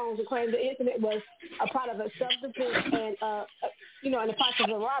some of his songs and claimed the incident was a part of a self-defense and, in the process of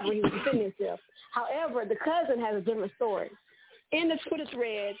a robbery, he was defending himself. However, the cousin has a different story. In the Twitter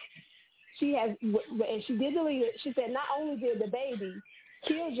thread, she did delete it. She said not only did the baby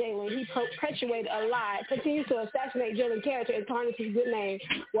kill Jalen, he perpetuated a lie, continues to assassinate Jalen's character and tarnish his good name,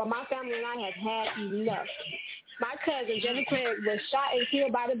 while my family and I have had enough. My cousin, Jalen Craig, was shot and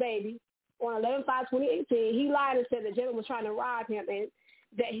killed by the baby on 11/5/2018. He lied and said that Jalen was trying to rob him and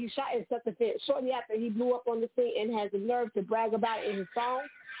that he shot in self-defense. Shortly after, he blew up on the scene and has the nerve to brag about it in his song.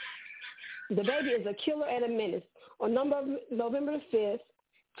 The baby is a killer and a menace. On November 5th,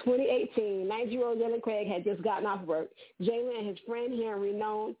 2018, 90-year-old Jalen Craig had just gotten off work. Jalen and his friend Henry,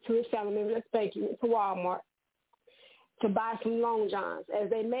 known to his family members as Spanky, went to Walmart to buy some Long Johns. As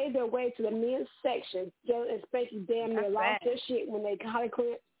they made their way to the men's section, Jalen and Spanky damn near lost their shit when they caught a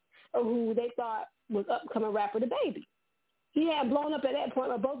glimpse of who they thought was upcoming rapper The Baby. He had blown up at that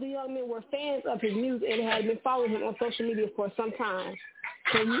point, but both the young men were fans of his music and had been following him on social media for some time.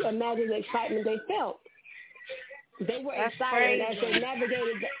 Can you imagine the excitement they felt? They were excited as they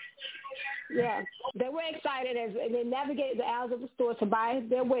navigated they were excited as they navigated the aisles of the store to buy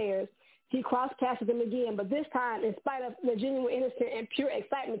their wares. He crossed paths with them again, but this time, in spite of the genuine innocence and pure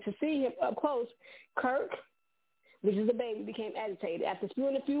excitement to see him up close, Kirk, which is the baby, became agitated. After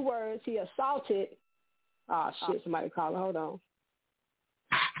spewing a few words, he assaulted. Oh shit! Somebody call her. Hold on.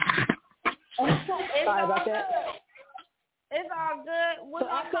 Sorry about that. It's all good. We're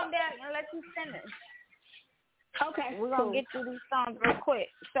gonna come back and let you finish. Okay, we're gonna get through these songs real quick.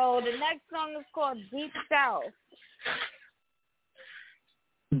 So the next song is called Deep South.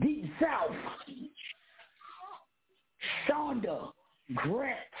 Deep South. Shonda,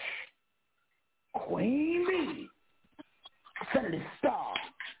 Gretch, Queen Bee, Senator Star,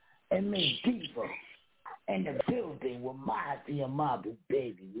 and Miss Diva. in the building with Mafia Mabu,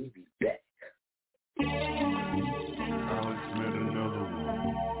 baby. We be back. Alex met another one.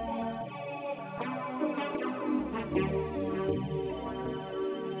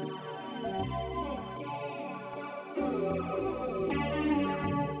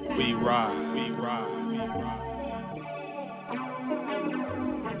 We ride, we ride, we ride.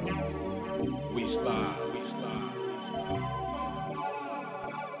 We slide, we slide.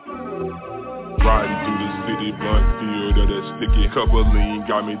 Riding through the city, blunt steel to that sticky cup of lean.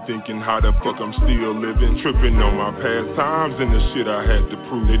 Got me thinking how the fuck I'm still living. Tripping on my past times and the shit I had to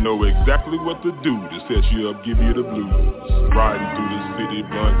prove. They know exactly what to do to set you up, give you the blues. Riding through the city,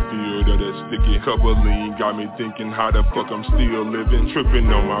 blunt steel to that sticky cup of lean. Got me thinking how the fuck I'm still living. Tripping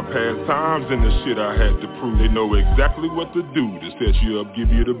on my past times and the shit I had to prove. They know exactly what to do to set you up,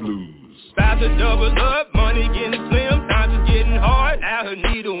 give you the blues. About to double up, money getting slim, times is getting hard, out here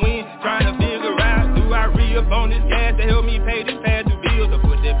need a win, trying to figure out, do I re-up on this gas to help me pay this past the bills, or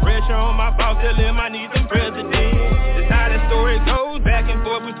put that pressure on my boss, tell him I need some presidents. That's how the story goes, back and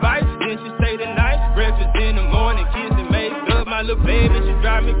forth with fights, then she stay the night, breakfast in the morning, kiss and make up, my little baby, she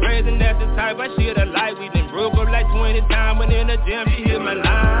drive me crazy, and that's the type of shit I like, we done broke up like 20 times, when in the gym she hit my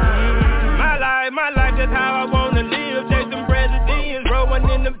line. My life, that's how I wanna live, chasing presidents, rolling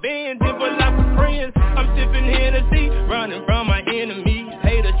in the Benz, for life with friends. I'm sipping Hennessy, running from my enemies.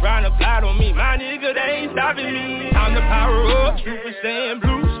 Haters trying to plot on me. My nigga, they ain't stopping me. Time to power up, Super Saiyan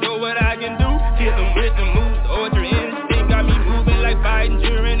Blue. Show what I can do. Hit them with the moves. Order instinct got me moving like fighting,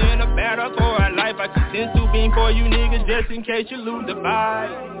 cheering in a battle for our life. I can send two beam for you niggas just in case you lose the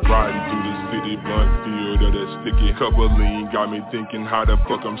fight. Riding through the city, blunt steel to that sticky cup of lean. Got me thinking how the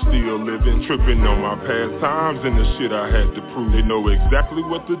fuck I'm still living. Tripping on my past times and the shit I had to prove. They know exactly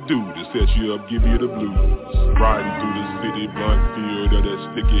what to do to set you up, give you the blues. Riding through the city, blunt steel to that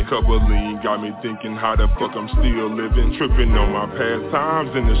sticky cup of lean. Got me thinking how the fuck I'm still living. Tripping on my past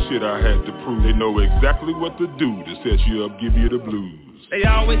times and the shit I had to prove. They know exactly what to do to set you up, give you the blues. They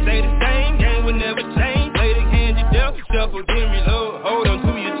always say the same game will never change. Play the hand you dealt, shuffle, then reload. Hold on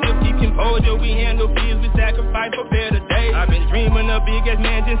to your chip, keep composure. We handle fears, we sacrifice for better days. I've been dreaming of big ass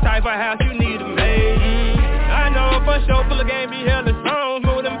mansion, cypher house, you need a maid. I know for sure, full of game, be hella songs.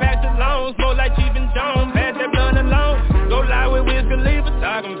 More than past the loans, more like Chief and Jones. Pass that blunt alone, go lie with Wiz Khalifa,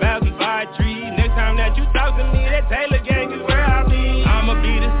 talking about some fire trees. Next time that you talk to me, that Taylor gang is where I'll be. I'ma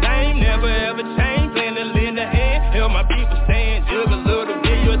be the same, never ever change. Playing the lend a hand, help my people stand. Juggle a little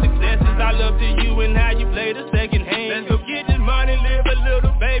bit, your successes, I love to you and how you play the second hand. Let's go get this money, live a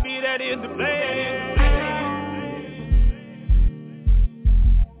little, baby, that is the plan.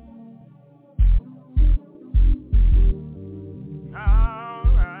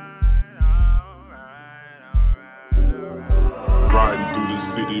 Riding through the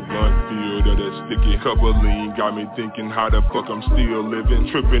city, blunt steel to that sticky cup of lean. Got me thinking how the fuck I'm still living.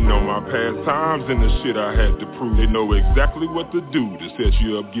 Tripping on my past times and the shit I had to prove. They know exactly what to do to set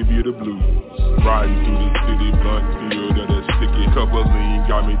you up, give you the blues. Riding through the city, blunt steel to that sticky cup of lean.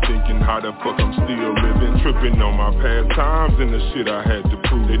 Got me thinking how the fuck I'm still living. Tripping on my past times and the shit I had to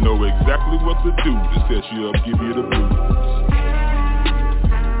prove. They know exactly what to do to set you up, give you the blues.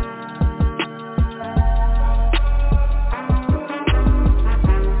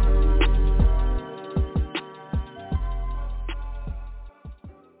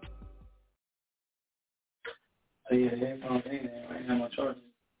 Oh, yeah, that's all day now. I have my charges.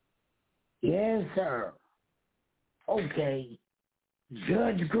 Yes, sir. Okay.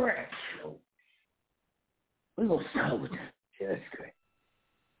 Judge Grant. We're going to start with Judge Grant.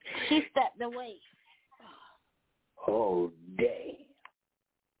 She stepped away. Oh, damn.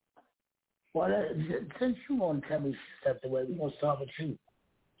 Well, since you want to tell me she stepped away, we're going to start with you.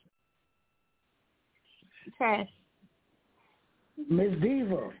 Trash. Miss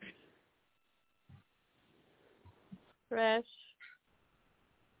Diva. Trash.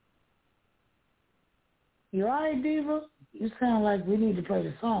 You all right, Diva? You sound like we need to play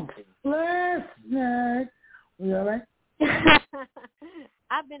the song. Last night. You all right?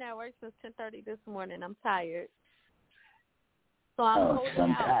 I've been at work since 10:30 this morning. I'm tired. So I'm holding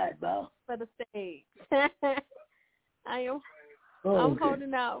out tired, bro. for the stage. I'm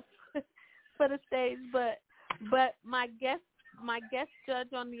holding out for the stage, but my guest judge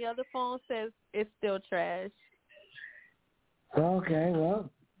on the other phone says it's still trash. Okay, well,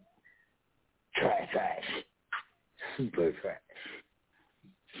 trash, super trash,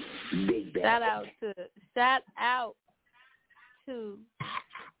 big bad. Shout out to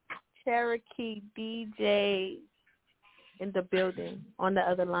Cherokee DJ in the building on the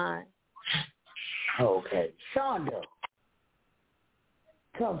other line. Okay, Shonda,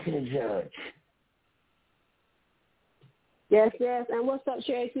 talk to the judge. Yes. And what's up,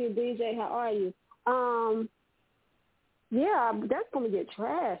 Tracy and DJ? How are you? Yeah, that's gonna get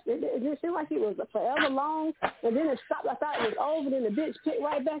trashed. It just seemed like it was forever long, and then it stopped. I thought it was over, then the bitch picked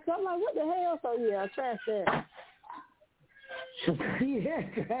right back up. I'm like, what the hell? So yeah, trash that.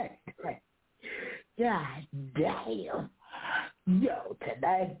 God damn. Yo,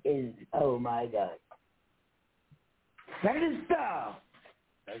 tonight is, oh my God. Senator Star.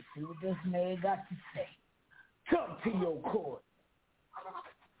 Let's see what this man got to say. Talk to your court.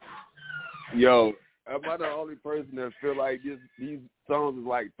 Yo, am I the only person that feel like these songs is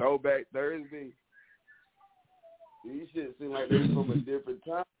like Throwback Thursday? These shit seem like they're from a different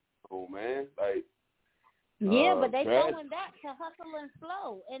time. Oh man, like. Yeah, but they going back to Hustle and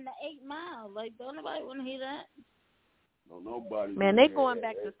Flow in the 8 Mile. Like, don't nobody want to hear that? No, nobody. Man, they going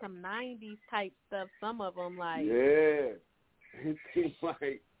back to some 90s type stuff. Some of them, like. Yeah. It seems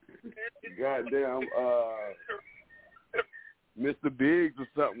like, goddamn, Mr. Biggs or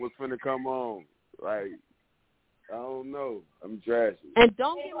something was finna come on. Like, I don't know. I'm trashing. And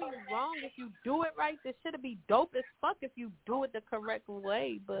don't get me wrong, if you do it right, this shit'll be dope as fuck if you do it the correct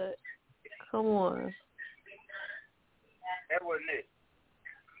way, but come on. That wasn't it.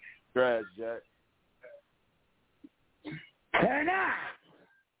 Trash, Jack. Turn on.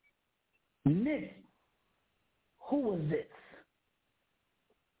 Nick, who was this?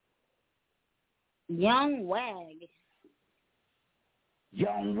 Young Wag.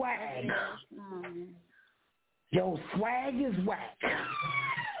 Young Wag. Your swag is whack.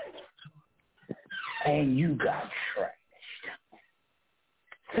 And you got trashed.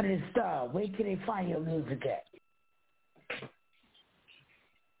 Senator Star, where can they find your music at?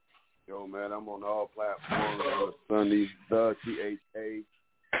 Yo, man, I'm on all platforms. Sunday, the THA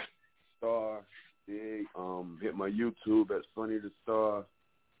Star. Dig. Hit my YouTube at Sunny the Star.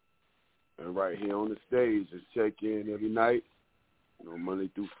 And right here on the stage, just check in every night. You know, Monday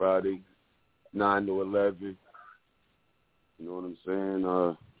through Friday, 9 to 11. You know what I'm saying?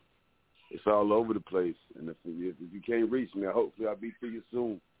 It's all over the place. And if you can't reach me, hopefully I'll be to you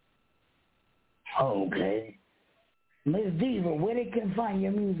soon. Okay. Miss Diva, where they can find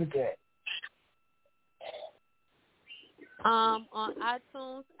your music at? On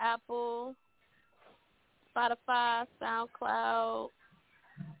iTunes, Apple, Spotify, SoundCloud,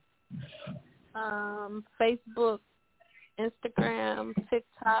 Facebook, Instagram,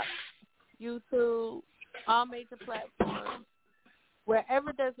 TikTok, YouTube, all major platforms.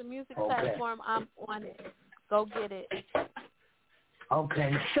 Wherever there's a music platform, I'm on it. Go get it.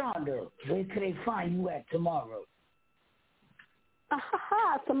 Okay, Shonda, where can they find you at tomorrow?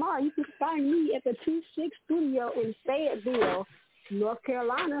 Tomorrow you can find me at the 26 Studio in Fayetteville, North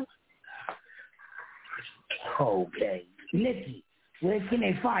Carolina. Okay. Nikki, where can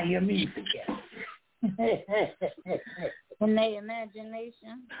they find your music at? In their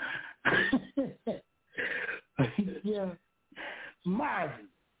imagination. Yeah. Marvin,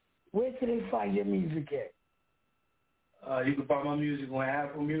 where can they find your music at? You can find my music on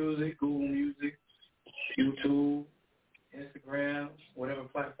Apple Music, Google Music, YouTube, Instagram, whatever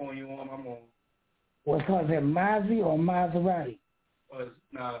platform you want, I'm on. What's on that, Mozzie or Maserati?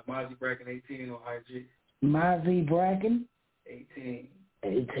 Mozzie Bracken 18 on IG. Mozzie Bracken? 18.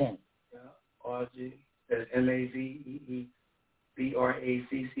 18. Yeah, RG. That's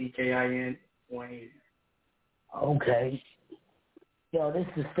MAZEEBRACCKIN 180. Okay. Yo, this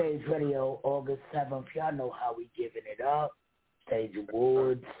is Stage Radio, August 7th. Y'all know how we giving it up. Stage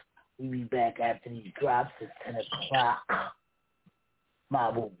Awards. We be back after these drops at 10 o'clock.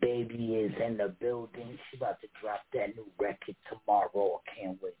 Marble Baby is in the building. She about to drop that new record tomorrow. I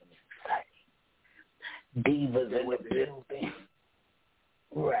can't wait. I'm excited. Divas in the building.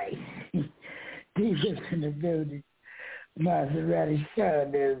 Right. Divas in the building. Maserati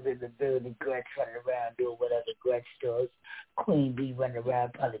Sean is in the building. Gretch running around doing whatever Gretch does. Queen Bee running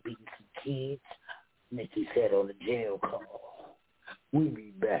around probably beating some kids. Nikki said on the jail call. We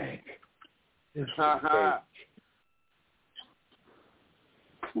be back. It's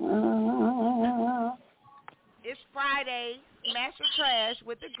Friday. Smash your trash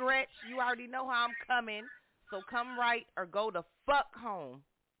with the Gretch. You already know how I'm coming. So come right or go the fuck home.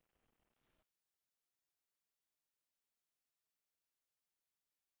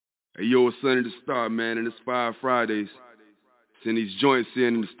 Hey, yo, it's Sunny the Star, man, and it's 5 Fridays. Send these joints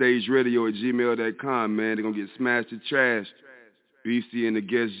in the stage radio at gmail.com, man. They're going to get smashed to trash. BC and the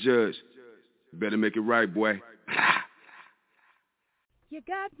guest judge. You better make it right, boy. You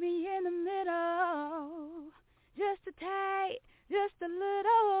got me in the middle, just a tight, just a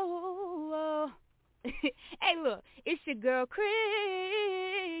little. Hey, look, it's your girl, Cree.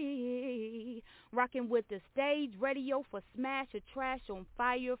 rocking with the stage radio for Smash or Trash on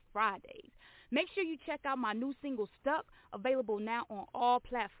Fire Fridays. Make sure you check out my new single, Stuck, available now on all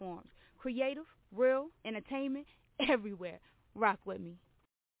platforms. Creative, real, entertainment, everywhere. Rock with me.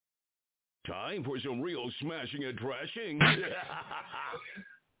 Time for some real smashing and trashing.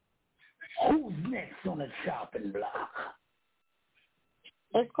 Who's next on the chopping block?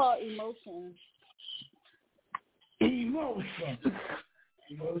 It's called Emotions. Emotions.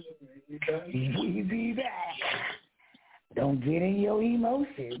 We be back. Don't get in your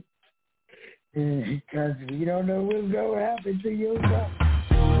emotions, because we don't know what's going to happen to your body.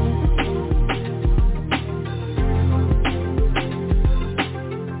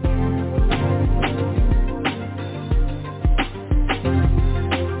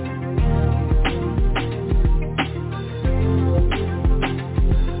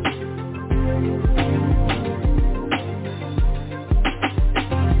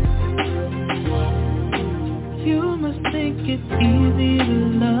 It's easy to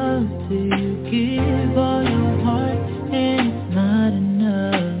love till you give all your heart and it's not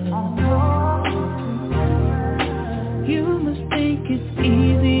enough. You must think it's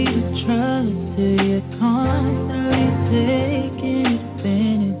easy to trust till you're constantly taken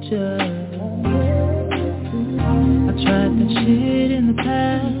advantage of. I tried that shit in the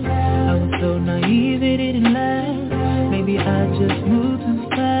past. I was so naive it didn't last. Maybe I just moved too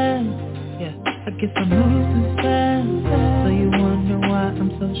fast. Yeah, I guess I moved too fast. So you wonder why I'm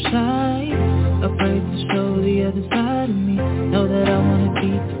so shy, afraid to show the other side of me. Know that I wanna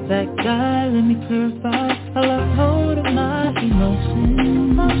be that guy, let me clarify. I lost hold of my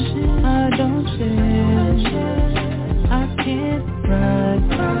emotions, I don't share, I can't ride,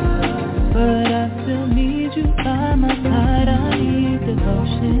 but I still need you by my side. I need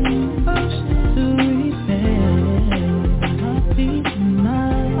devotion to repair my peace of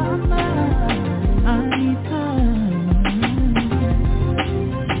mind. I need time.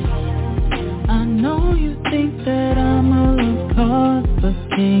 I know you think that I'm a lost cause, but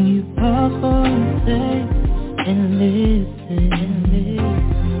can you pause for a sec and listen?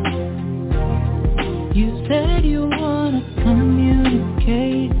 You said you wanna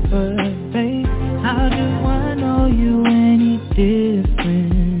communicate, but babe, how do I know you any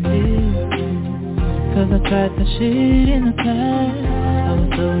different? Cause I tried that shit in the past. I was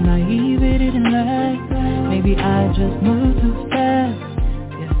so naive it didn't last. Maybe I just moved too fast.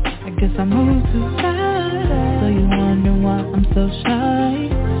 I guess I moved too fast. So you wonder why I'm so shy,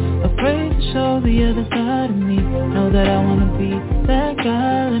 afraid to show the other side of me. Know that I wanna be that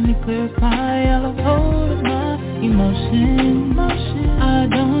guy, let me clarify. I lost hold of my emotions, I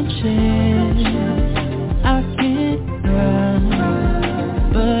don't share, I can't run,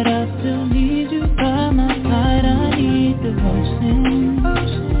 but I still need you by my side. I need devotion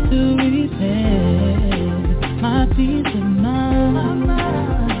to repair my peace of mind.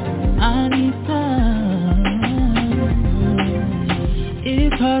 I need time.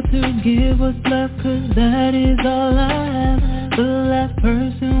 It's hard to give what's left, cause that is all I have. The last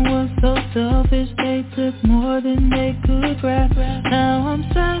person was so selfish, they took more than they could grasp. Now I'm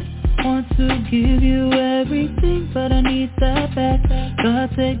sad, want to give you everything, but I need that back. God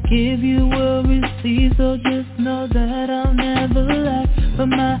said give you will receive, so just know that I'll never lack. But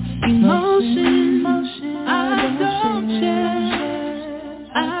my emotions, I don't share.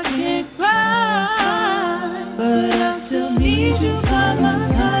 I can't cry, but I still need you by my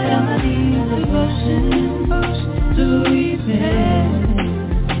side. I need devotion to repair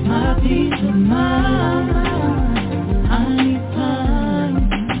my peace of mind. I need time,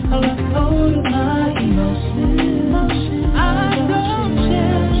 I lost hold of my emotions. I don't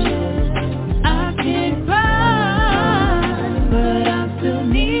share, I can't cry, but I still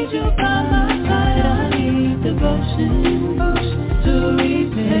need you by my side. I need devotion to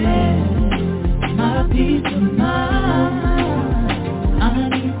repair my peace of mind. I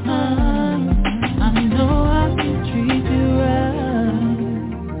need time, I know I can treat you right,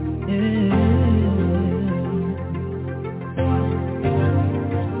 yeah.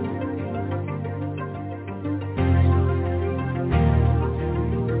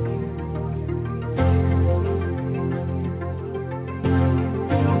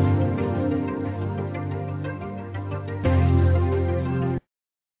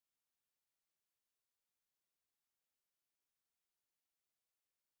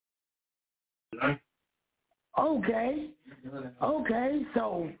 Okay,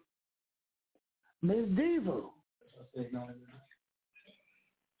 so Miss Diva,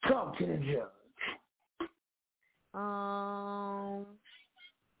 talk to the judge.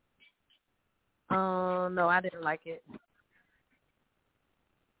 No, I didn't like it.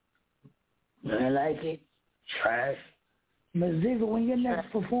 You ain't like it? Trash. Ms. Ziegler, when your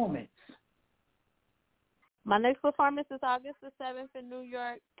next performance? My next performance is August the 7th in New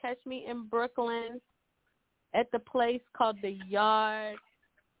York. Catch me in Brooklyn at the place called The Yard.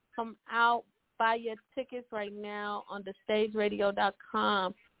 Come out, buy your tickets right now on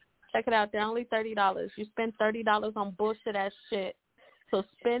thestageradio.com. Check it out. They're only $30. You spend $30 on bullshit ass shit. So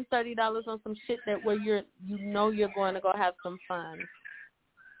spend $30 on some shit that where you're going to go have some fun.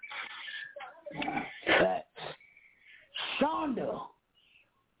 Shonda,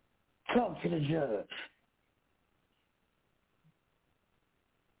 talk to the judge.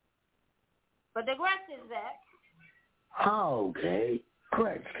 But the Gretch is back. Oh, okay.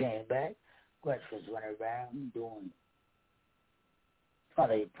 Gretch came back. Gretch was running around doing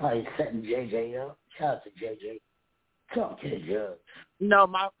probably setting JJ up. Shout out to JJ. Talk to the judge. No,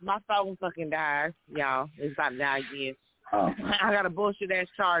 my phone fucking died, y'all. It's about to die again. Oh. I got a bullshit ass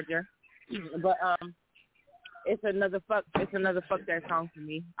charger. But it's another fuck that song for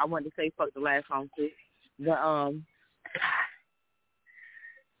me. I wanted to say fuck the last song too. But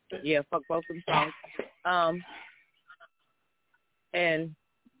yeah, fuck both of the songs. And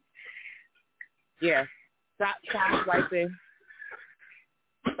yeah, stop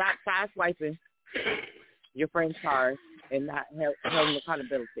swiping your friend's cars and not holding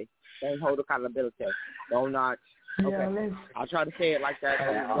accountability. Don't hold accountability. Don't not. Okay, yeah, I'll try to say it like that.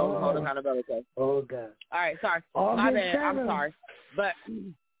 Don't hold accountability. Oh God. All right, sorry. August My bad. 7th. I'm sorry, but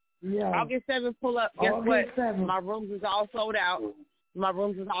yeah. August 7th, pull up. Guess August what? 7th. My rooms is all sold out.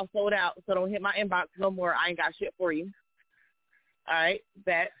 So don't hit my inbox no more. I ain't got shit for you. All right,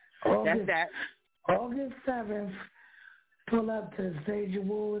 that's that. August 7th, pull up to the Stage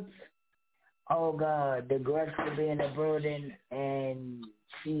Awards. Oh God, the Gretch will be in the building, and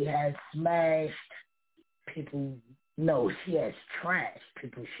she has smashed people. No, she has trashed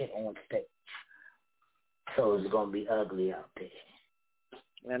people shit on stage. So it's gonna be ugly out there.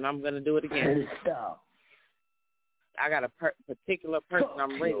 And I'm gonna do it again. Stop. I got a particular person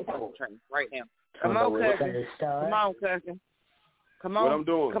I'm ready to train right now. Come on, cousin. Come on, cousin. Come on. What I'm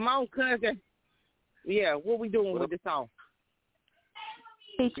doing? Come on, cousin. Yeah, what we doing with this song?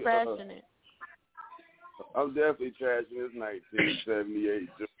 He's trashing it. I'm definitely trashing this 1978.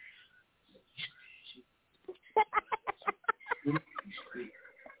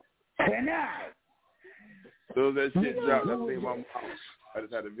 Tonight. As soon as that shit dropped, I seen my mom. I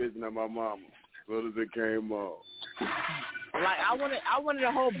just had a vision of my mama. As soon as it came on. Like I wanted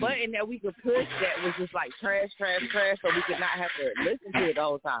a whole button that we could push that was just like trash, so we could not have to listen to it the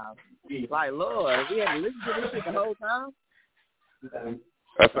whole time. Like, Lord, we had to listen to this shit the whole time.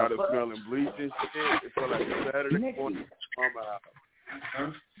 I started smelling bleach and shit. It felt like a Saturday morning on my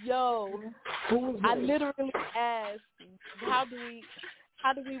house. Yo, I literally asked, how do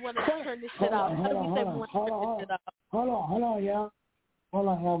we want to turn this shit off? How do we say we want to turn this shit off? Hold on, y'all. Hold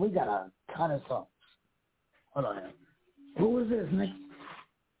on, y'all. We got a ton of songs. Hold on, y'all. Who is this, Nick?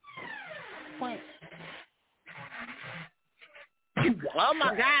 Oh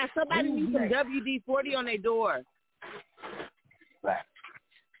my God! Somebody needs some WD-40 on their door. Right.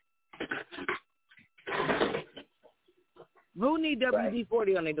 Who need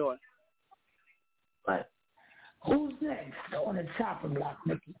WD-40 on their door? Right. Who's next on the chopping block,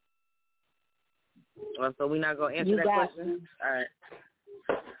 Nikki? Well, so we're not gonna answer that question. All right.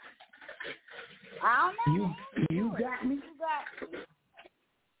 I don't know. You got me?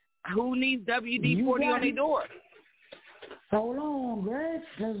 Who needs WD-40 on their door? Hold on, Gretch,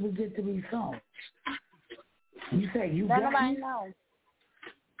 as we get to these songs. You say you got nobody me? knows.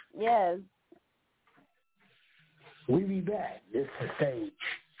 Yes. We be back. This is the stage.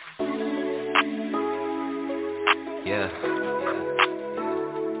 Yeah.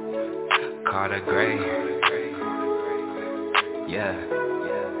 Carter Gray. Yeah.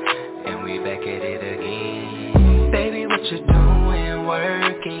 And we back at it again. Baby, what you doing?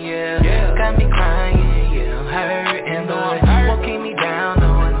 Working, yeah. Got me crying, yeah. I'm hurting, boy. Won't keep me down, no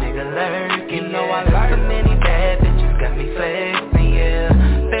a nigga lurking, yeah. So many bad bitches got me flexing, yeah.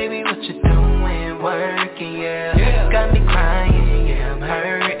 Baby, what you doing? Working, yeah. Got me crying, yeah. I'm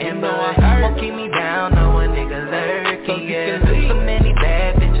hurting, boy. Won't keep me down, no a nigga lurking, yeah. So many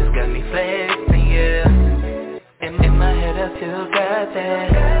bad bitches got me flexing, yeah. In my head I still got that.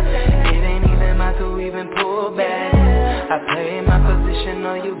 It ain't even mine to even pull back. I play my position,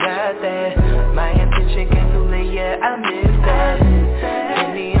 oh you got that. My intention came too late, yeah, I missed that.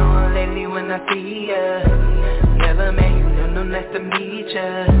 Been on lately when I see ya. Never met you, no, nice to meet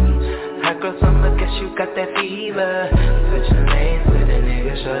ya. Hot girl summer, guess you got that fever. Switching lanes with a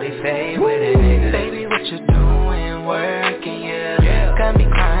nigga, shorty fade with a nigga. Baby, what you doing? Working, yeah. Got me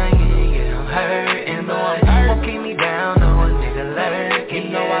crying, yeah, I'm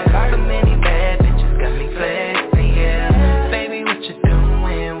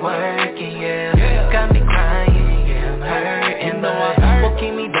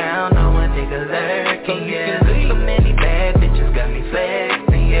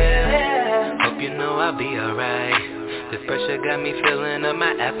I'll be alright. This pressure got me filling up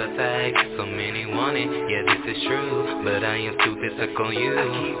my appetite. So many want it, yeah, this is true, but I am stupid, stuck on you. I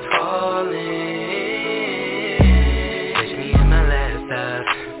keep falling. Catch me in my last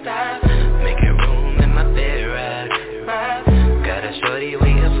stop. Making room in my bed ride. Got a shorty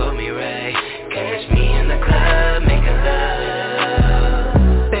waiting for me, right? Catch me in the club, making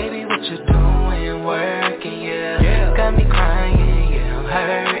love. Baby, what you doing? Working, yeah. Got me crying, yeah, I'm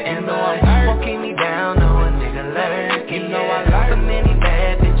hurting. No, I won't keep me down, no, a nigga lurking, yeah. So many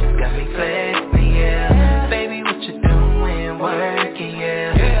bad bitches got me flexing, yeah. Baby, what you doing? Working,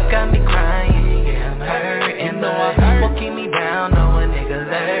 yeah. Got me crying, yeah, I'm hurting. No, I won't keep me down, no, a nigga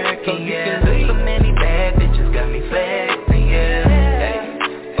lurking, yeah. So many bad bitches got me flexing, yeah.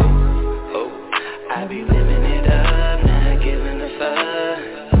 I be living it up, not giving a fuck.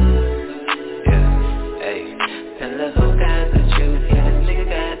 Yeah, hey, tell her who got the juice, yeah, this nigga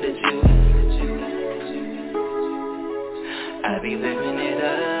got the juice. I be living it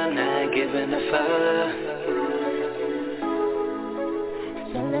up, not giving a fuck.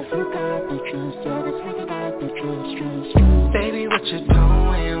 Tell her who got the juice, yeah, this nigga got the juice. Baby, what you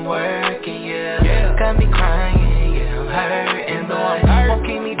doing? Working, yeah. Got me crying, yeah, I'm hurting. No, I won't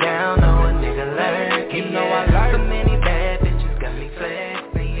keep me down, no, a nigga lurking, yeah. So many bad bitches got me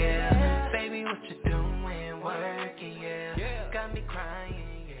flexing, yeah. Baby, what you doing? Working, yeah. Got me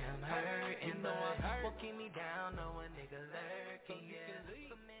crying, yeah, I'm hurting. No, I won't keep me down, no, a nigga lurking, yeah.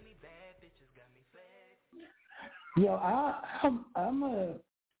 So many bad bitches got me flexing. Yo,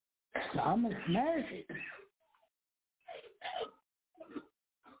 I'm a smash it.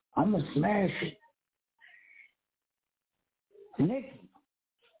 I'm a smash it. Nikki,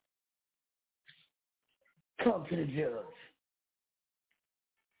 talk to the judge.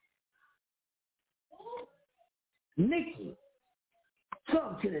 Nikki,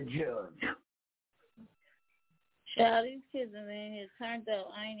 talk to the judge. Child, these kids are in here turned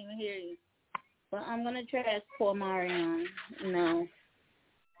up. I ain't even hear you. But I'm going to trash poor Marion. No.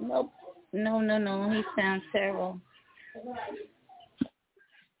 Nope. No. He sounds terrible.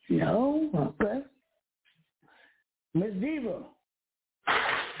 No? Okay. Miss Diva,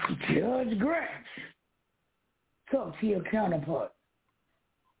 Judge Grant, talk to your counterpart.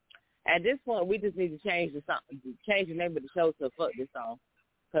 At this point, we just need to change the name of the show to "Fuck This Song,"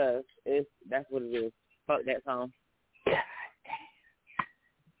 because that's what it is. Fuck that song.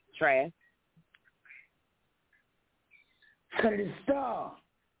 Trash. Cut it star.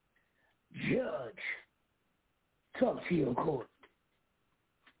 Judge, talk to your court.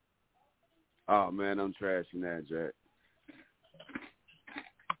 Oh man, I'm trashing that, Jack.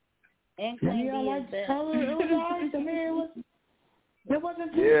 And yeah,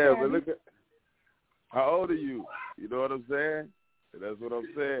 but look at how old are you? You know what I'm saying? That's what I'm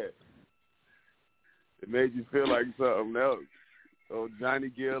saying. It made you feel like something else. Oh, Johnny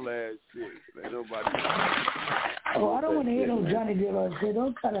Gill ass shit. Ain't nobody. Oh, I don't want to hear no Johnny Gill ass shit.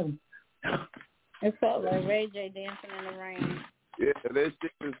 Don't kind of. It felt like Ray J dancing in the rain. Yeah, that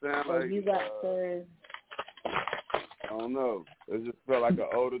shit just sound like. You got to. I don't know. It just felt like an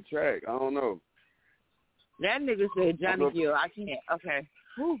older track. I don't know. That nigga said Johnny Gill. I can't. Okay.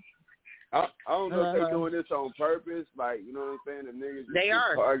 Whew. I don't know if they're doing this on purpose. Like, you know what I'm saying? The niggas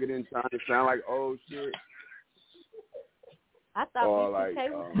just targeting, trying to sound like old shit. I thought or we like,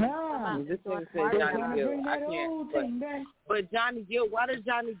 this nigga said Johnny Gill. I can't. But Johnny Gill, why does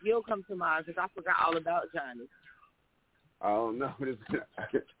Johnny Gill come to mind? Because I forgot all about Johnny. I don't know. It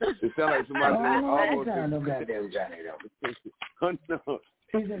sounds like somebody almost. No goddamn Johnny though. No.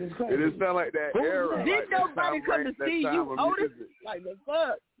 It just sound like that era. Did like nobody come to see you, Otis? Music. Like the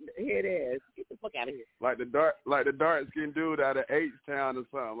fuck? Head ass. Get the fuck out of here. Like the dark skinned dude out of H-Town or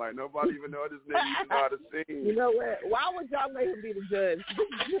something. Like nobody even know this nigga even know how to sing. You know what? Why would y'all make him be the judge?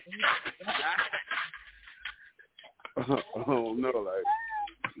 I don't know. Like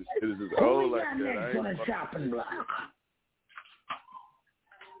this shit is just old like that. Next on a chopping block.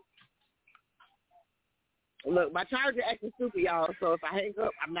 Look, my charger acting stupid, y'all. So if I hang up,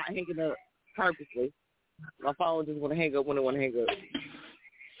 I'm not hanging up purposely. My phone just want to hang up when it want to hang up.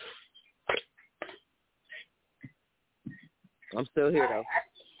 I'm still here, though.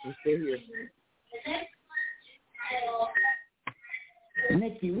 I'm still here.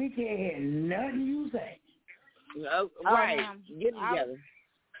 Nikki, we can't hear nothing you say. Right. Get together.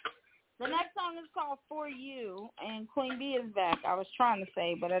 The next song is called For You, and Queen B is back. I was trying to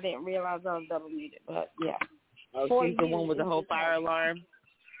say, but I didn't realize I was double muted. But, yeah. Oh, For she's the You one with the whole fire alarm?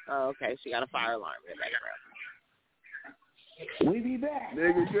 Oh, okay. She got a fire alarm in the background. We be back.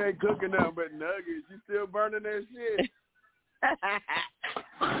 Nigga, you ain't cooking nothing but nuggets. You still burning that shit.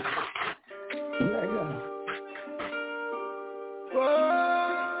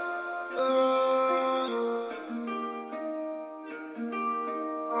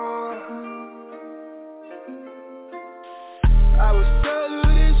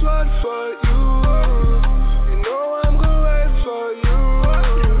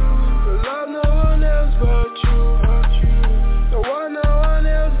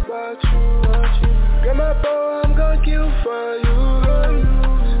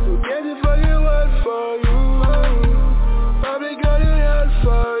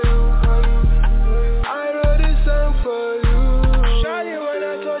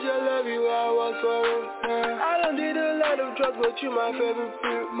 but you my favorite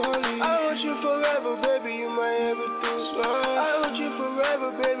fruit. I want you forever, baby, you my everything. I want you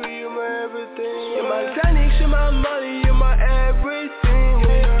forever, baby, you my everything. You're my Xanax, you're my money, you're my everything.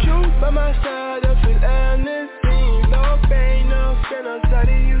 With you by my side, I feel anything. No pain, no fear, no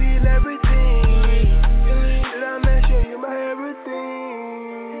study, you heal everything. Did I mention you my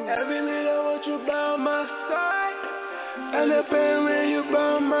everything? Every minute I want you by my side, and the pain when you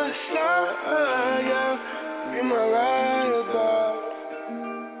by my side, yeah. You my ride or die,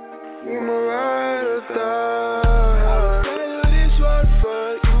 you my ride or die. I will do this one for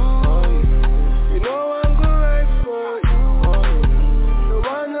you. You know I'm gonna ride for you. The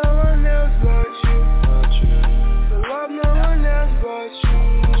one no one else but you. The love no one else but you.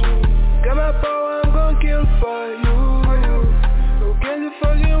 Got my power, I'm gonna kill for you. Don't get the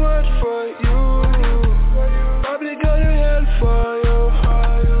fucking watch for you. Probably go to hell for you.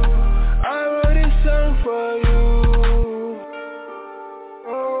 I wrote this song for you.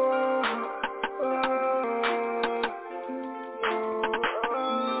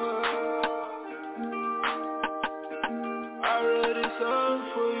 I wrote this song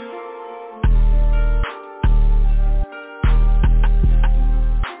for you.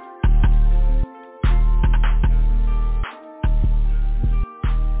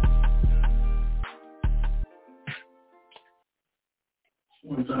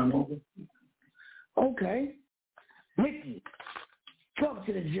 One time over. Okay. Mickey, talk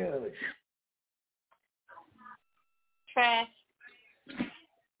to the judge. Trash.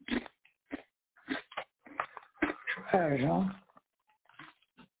 Trash, huh?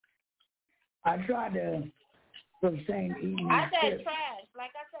 I tried to abstain eating. I said trash.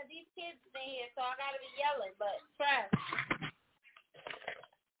 Like I said, these kids in here, so I gotta be yelling, but trash.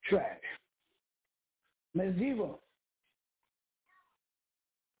 Trash. Ms. Diva.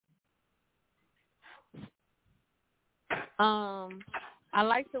 I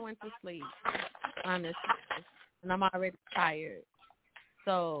like to went to sleep, honestly, and I'm already tired.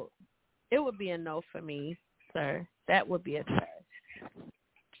 So it would be a no for me, sir. That would be a trash.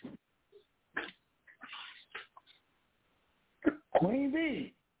 Queen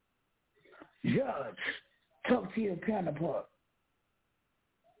B, judge, talk to your counterpart.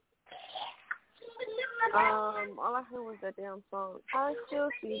 All I heard was that damn song. I still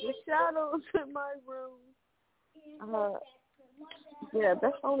see the shadows in my room. Yeah,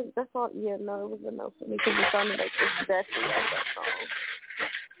 that's all. Yeah, no, it was a no for me because it sounded like exactly like that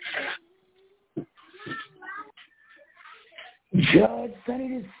song. Judge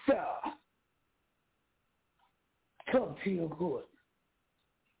Senator Sir, talk to your court.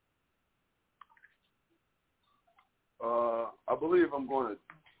 I believe I'm going to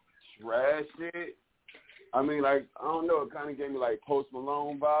trash it. I mean, like, I don't know, it kind of gave me, like, Post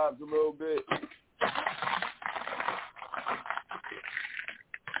Malone vibes a little bit.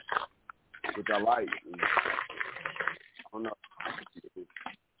 Which I like. I don't know.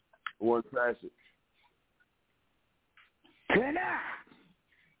 I want to trash it. Can I?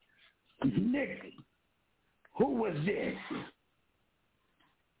 Nikki, who was this?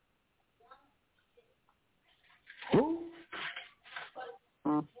 Who?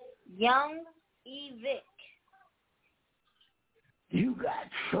 Young E. Vic. You got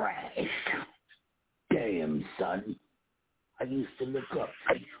trashed. Damn, son. I used to look up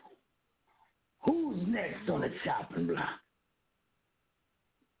to you. Who's next on the chopping block?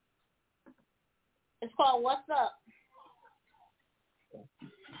 It's called What's Up.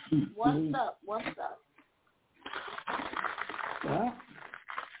 What's up? What's up? Well,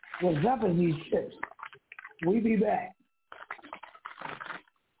 what's up is these chips. We be back.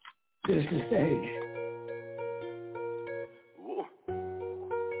 This is the stage. Woo.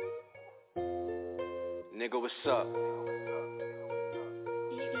 Nigga, what's up?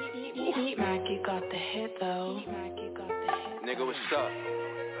 Eat Mac, you got the hit though. Nigga, what's up?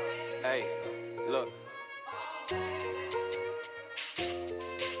 Hey, look.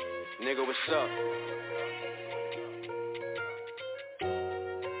 Nigga, what's up?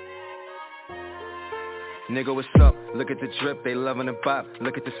 Nigga, what's up? Look at the drip, they loving the bop.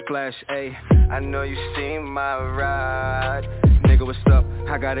 Look at the splash, ayy. I know you seen my ride. Nigga, what's up?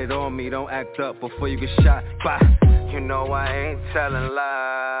 I got it on me, don't act up before you get shot. Bah. You know I ain't telling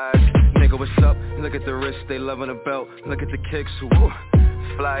lies. Nigga, what's up? Look at the wrist, they loving the belt. Look at the kicks, woo.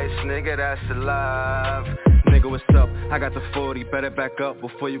 Flyest nigga that's alive. Nigga, what's up? I got the 40, better back up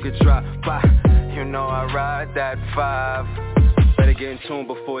before you get dropped. Bah. You know I ride that 5. Better Better get in tune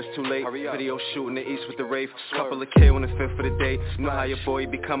before it's too late. Video shooting the east with the Wraith. Couple of kids on the fifth for the day. Know how your boy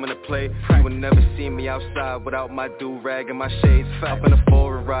be coming to play. You would never see me outside without my do-rag and my shades. Up in the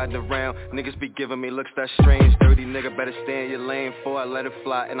forward riding around. Niggas be giving me looks that strange. Dirty nigga better stay in your lane. Before I let it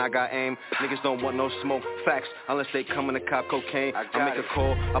fly and I got aim. Niggas don't want no smoke. Facts, unless they coming to cop cocaine. I make a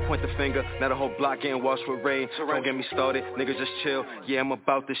call, I point the finger. Now the whole block getting washed with rain. Don't get me started, niggas just chill. Yeah, I'm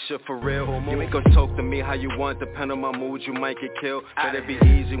about this shit for real. You ain't gonna talk to me how you want. Depend on my mood, you might get killed. But it be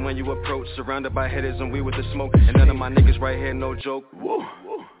easy when you approach. Surrounded by hitters and we with the smoke. And none of my niggas right here, no joke. Woo.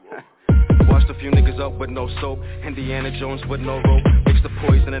 Washed a few niggas up with no soap. Indiana Jones with no rope. Mix the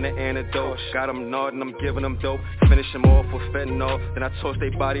poison and the antidote. Got them nodding, I'm giving them dope. Finish them off with fentanyl. Then I toss they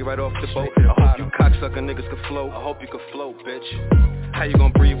body right off the boat. I hope you cocksucker niggas can float. I hope you can float, bitch. How you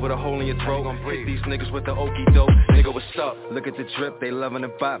gon' breathe with a hole in your throat? Hit these niggas with the okie doke. Nigga, what's up? Look at the drip, they loving the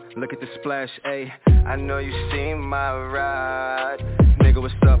bop. Look at the splash, ayy. I know you seen my ride. Nigga,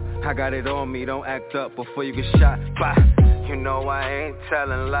 what's up? I got it on me, don't act up before you get shot. Bah. You know I ain't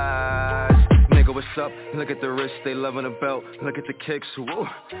telling lies. Nigga, what's up? Look at the wrist, they loving the belt. Look at the kicks, woo.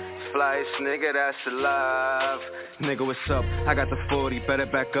 Flyest nigga that's alive. Nigga, what's up? I got the 40, better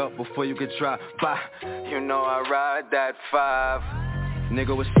back up before you get dropped. Bah. You know I ride that 5.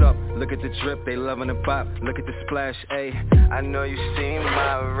 Nigga, what's up? Look at the drip, they loving the bop. Look at the splash, ayy. I know you seen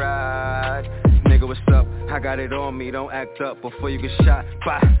my ride. Nigga, what's up? I got it on me, don't act up before you get shot.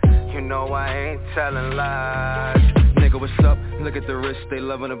 Bah. You know I ain't telling lies. Nigga, what's up? Look at the wrist, they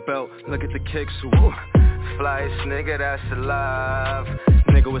loving the belt. Look at the kicks, woo. Flyest nigga that's alive.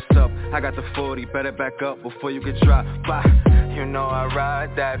 Nigga, what's up? I got the 40, better back up before you get dropped. Bah. You know I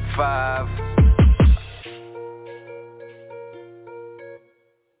ride that 5.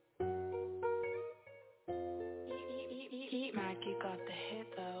 Maggie got the hit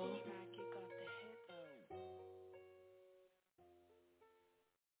though.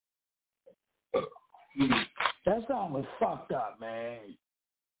 That song was fucked up, man.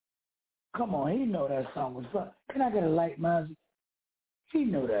 Come on, he know that song was fucked. Can I get a light, Mozzie? He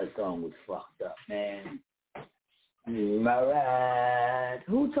knew that song was fucked up, man. My ride.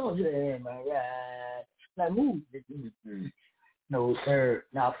 Who told you that ain't my ride? Like who? No, sir,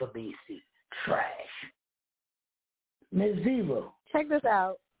 not for BC. Trash. Miss Diva. Check this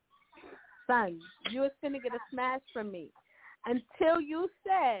out. Son, you was finna get a smash from me until you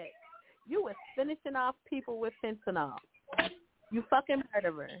said you was finishing off people with fentanyl. You fucking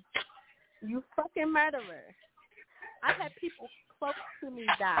murderer. You fucking murderer. I had people close to me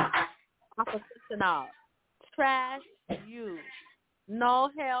die off of fentanyl. Trash you. No,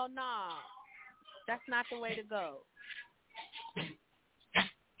 hell no. That's not the way to go.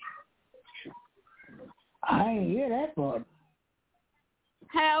 I ain't hear that part.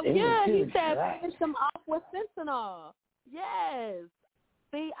 Hell yeah, he said finish them off with fentanyl. Yes.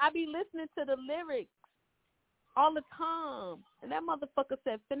 See, I be listening to the lyrics all the time. And that motherfucker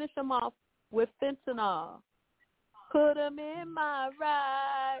said finish them off with fentanyl. Put them in my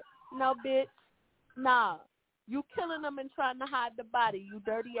ride. No, bitch. Nah. You killing them and trying to hide the body, you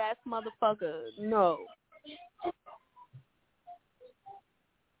dirty ass motherfucker. No.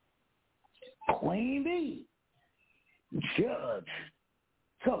 Queen B. Judge.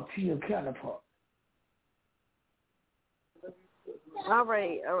 Talk to your counterpart. All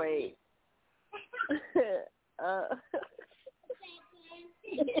right.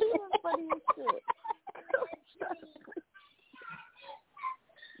 Funny as shit.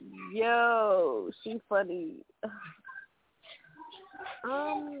 Yo, she funny.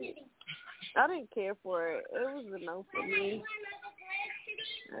 I didn't care for it. It was a no for me.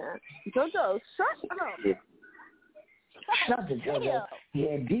 JoJo, shut up. Shut the JoJo.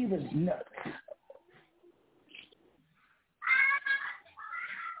 Yeah, Diva's nuts.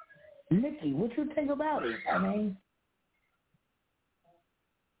 Nikki, what you think about it? I mean,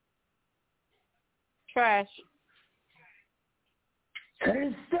 trash. To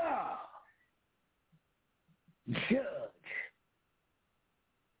the star. Judge.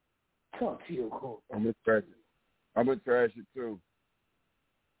 Talk to your court. I'm gonna trash it. I'm gonna trash it too.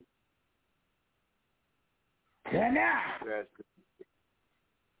 Turn out. Trash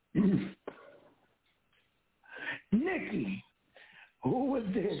it. Nikki, who was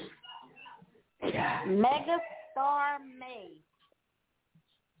this? Megastar Mace.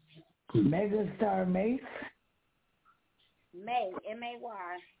 Megastar Mace? May,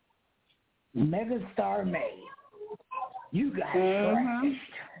 M-A-Y. Megastar May. You got trashed.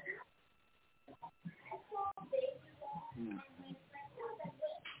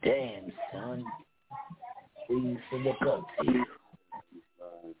 Damn, son. Please look up to you.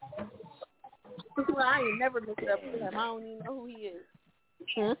 I ain't never looked up to him. I don't even know who he is.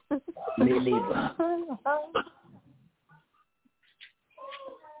 Me neither.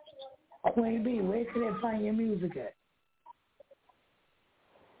 Queen B, where can they find your music at?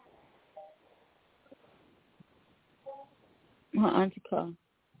 My auntie called.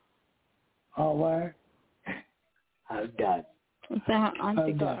 Oh, where? I'm done. What's that? Her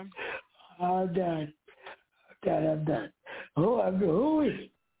auntie called. I'm done. I'm done. Who is?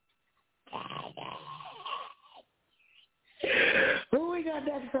 Who we got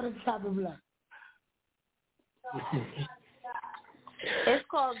next on the chopping block? It's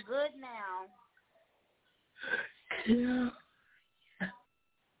called Good Now. Yeah.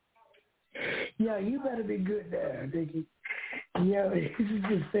 Yeah, you better be good there, Dickie. Yeah, this is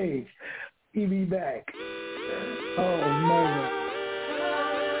the stage. He be back. Oh, man.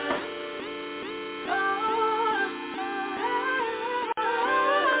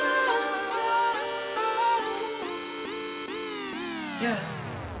 Yeah.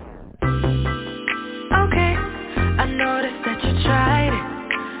 Okay, I noticed that you tried it.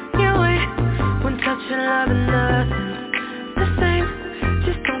 You wait, one touch and love and nothing. The same,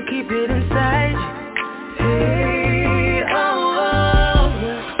 just don't keep it inside you. Hey, oh,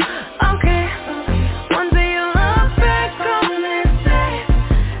 yeah. Okay, one day you'll look back on this day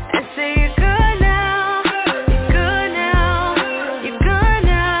and say you're good now. You're good now. You're good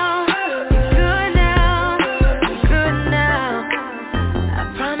now. You're good now. You're good now. I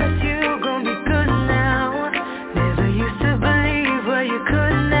promise you gon' be good now. Never used to believe what you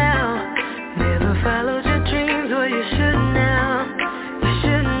could now. Never followed your dreams, well you should now. You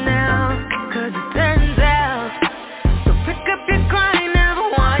should now, 'cause it turns out. So pick up your grind, never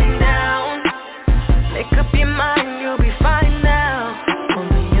wind down. Make up your mind, you'll be fine now.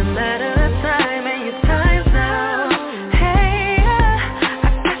 Only a matter of time and your time's now. Hey, I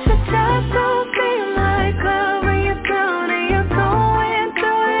guess it just don't seem like love when you're down and you're going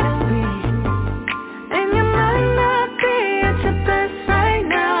through it. And you might not be at your best right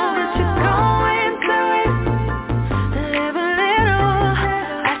now, but you're going through it. Live a little,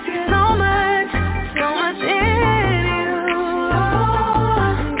 I see so much in you.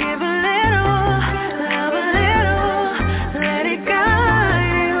 Give a little, love a little, let it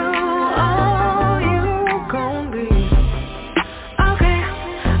guide you. Oh, you gon' be okay.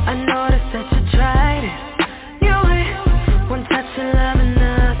 I noticed that you tried it. You wait, one touch of love and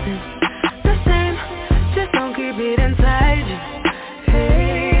nothing. The same, just don't keep it inside you.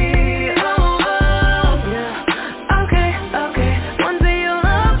 Hey, oh, yeah. Okay, one day you'll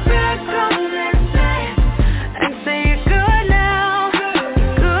look back on this day and say you're good now.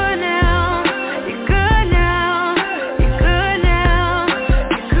 You're good now. You're good now. You're good now.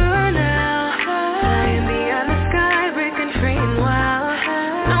 You're good now. Flying beyond the sky, breaking free and wild.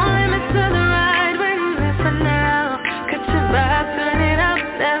 No limits to the ride when you listen now. Catch your vibe, turn it up,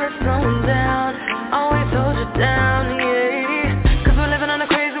 never slowing down. Always hold you down, yeah. 'Cause we're living on a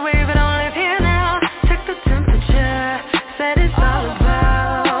crazy wave, we don't live here now. Check the temperature, said it's all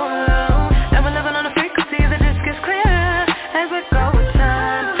about. And we're living on a frequency that just gets clearer as we go with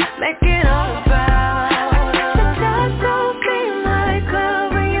time. Make it all about. I guess it just don't seem like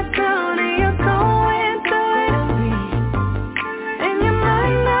love when you're down and you're going through it. And you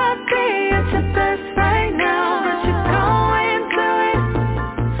might not be at your best right now, but you're going through it.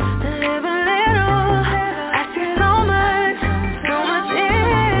 Live a little, I see so much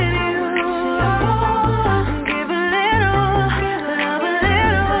in you. Give a little, love a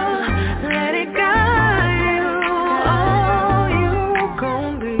little, let it guide you. Oh, you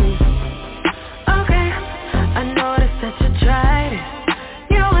gon' be okay. I noticed that you tried it.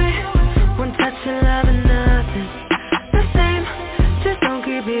 You wait, one touch of love and nothing. The same, just don't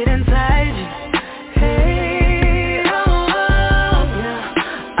keep it inside you. Hey, oh, yeah.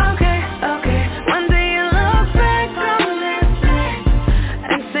 Okay, one day you'll look back on this day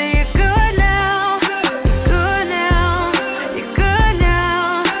and say you're good now. You're good now. You're good now.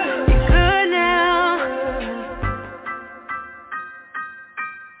 You're good now.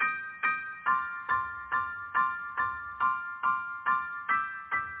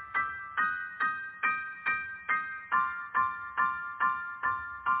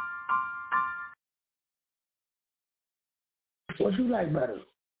 What you like better?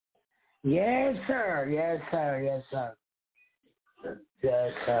 Yes, sir. Yes, sir. Yes, sir.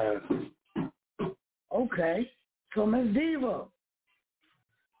 Yes, sir. Okay. So, Miss Diva.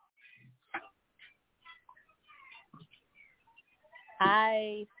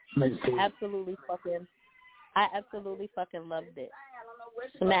 I Miss Diva. absolutely fucking loved it.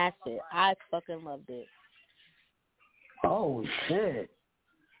 Smashed it. I fucking loved it. Oh, shit.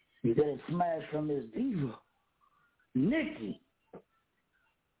 You got a smash from Miss Diva. Nikki,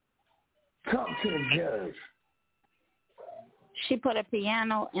 talk to the judge. She put a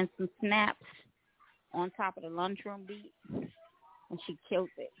piano and some snaps on top of the lunchroom beat, and she killed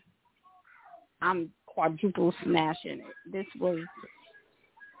it. I'm quadruple smashing it. This was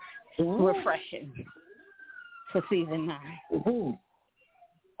refreshing for season 9. Ooh.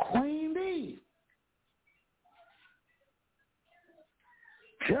 Queen Bee.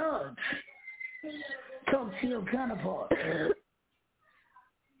 Judge, talk to your counterpart.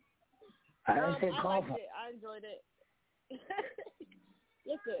 I enjoyed it.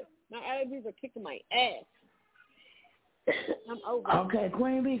 Listen, my allergies are kicking my ass. I'm over it. Okay,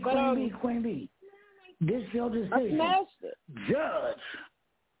 Queen Bee. This your decision. I smashed it. Judge.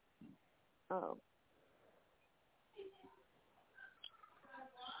 Oh.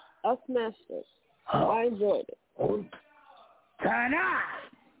 I smashed it. I enjoyed it. Turn out.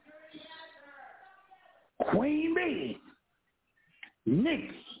 Queen Bee.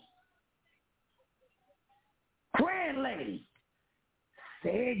 Nikki. Grand Lady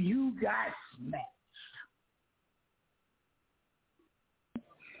said you got smashed.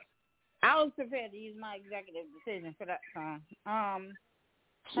 I was prepared to use my executive decision for that song.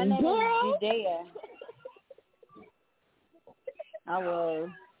 Her name is Judea. I was.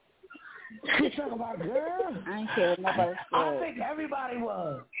 You talking about girl? I ain't care what nobody said. I think everybody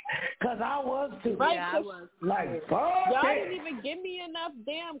was. Because I was too. Right, yeah, I was. Like, fuck y'all it. didn't even give me enough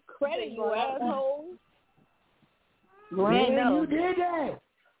damn credit, you assholes. Yeah, you did that.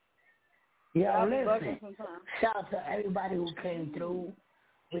 Yo, listen. Listen. Shout out to everybody who came through.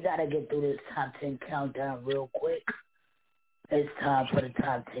 We got to get through this top 10 countdown real quick. It's time for the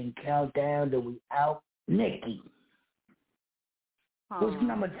top 10 countdown. Then we out. Nikki. What's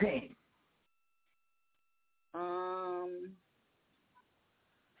number 10?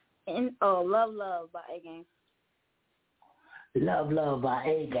 Love Love by A-Game. Love Love by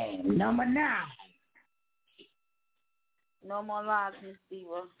A-Game. Number 9. No More Lies, Miss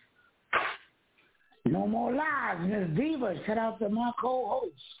Diva. No More Lies, Miss Diva. Shout out to my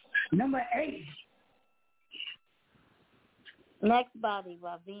co-host. Number 8. Next Body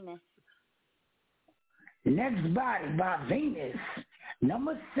by Venus. Next Body by Venus.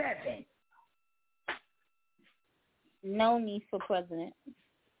 Number 7. No Need for President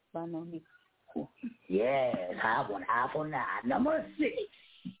by No Need. Yes, I want eye for an eye. Number 6.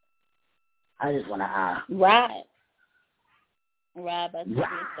 I just want an eye. Ride by CJ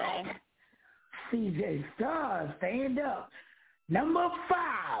Star. CJ Star, stand up. Number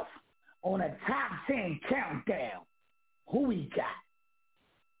 5 on a top 10 countdown. Who we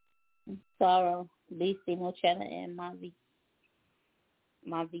got? Sorrow, Lacey Mochetta, and Mavi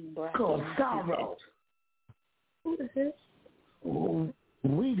Bracken. Called Sorrow. Who is this? Oh,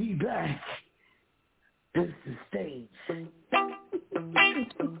 we be back. This is the stage.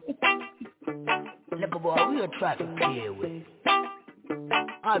 Little boy, we are trying to play with.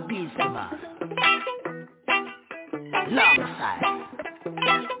 I'll be man. Alongside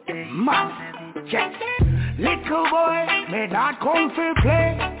Massive Jackson. Little boy, may not come to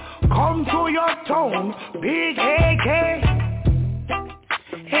play. Come to your town, big AK.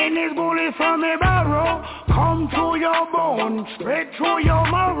 And this bullet from a barrel. Come to your bone, spread through your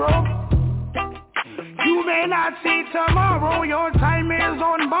marrow. You may not see tomorrow. Your time is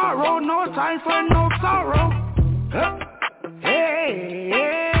on borrow. No time for no sorrow. Hey,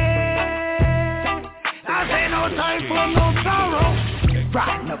 I say no time for no sorrow.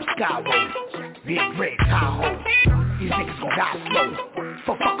 Riding up Skyway, big red Tahoe. These niggas gon' die slow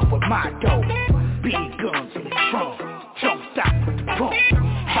for fucking with my dough. Big guns in the trunk, jumped out with the pump.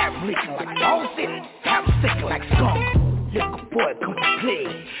 Have them leaking like faucet, have them sick like skunk. Little boy come to play,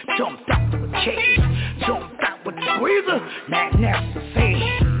 jumped out with a chain, jumped out with the squeezer. Not necessary,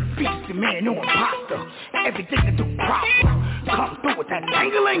 beastie man, no imposter. Everything to do proper. Come through with that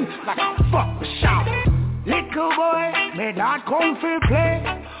tangling like a fuck shower. Little boy, may not come for play.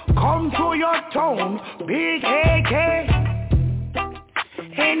 Come to your town, big AK.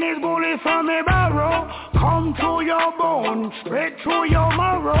 And this bullet from a barrel. Come to your bone, spread through your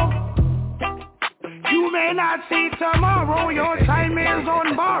marrow. You may not see tomorrow. Your time is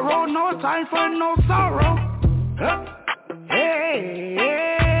on borrow. No time for no sorrow. Hey,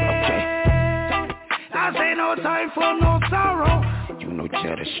 I say no time for no sorrow. You know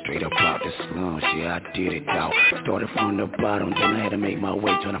cheddar straight up out the slums, yeah, I did it out. Started from the bottom, then I had to make my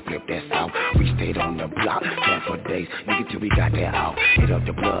way, trying to flip that south. We stayed on the block, fast for days, nigga, till we got that out. Hit up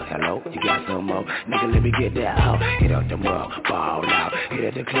the plug, hello, you got some more? Nigga, let me get that out. Hit up the mug, ball out. Hit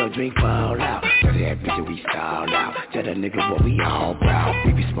up the club, drink, fall out. Tell that bitch we style out. Tell that nigga what we all proud.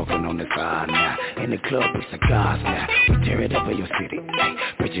 We be smoking on the side now. In the club with cigars now. We tear it up in your city, hey.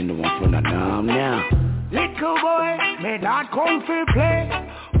 Bitch, the one from the numb now. Little boy, may not come for play.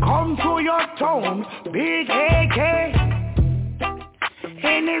 Come to your town, big AK.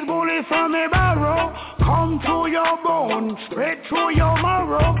 And this bullet from a barrel, come to your bone, straight through your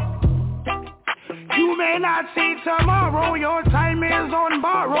marrow. You may not see tomorrow, your time is on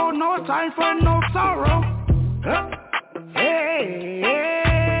borrow, no time for no sorrow. Hey, hey.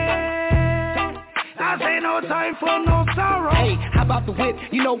 I say no time for no sorrow. Hey, how about the whip?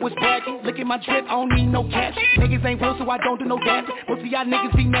 You know what's bragging. Look at my drip, I don't need no cash. Niggas ain't real, so I don't do no dancing. Most of y'all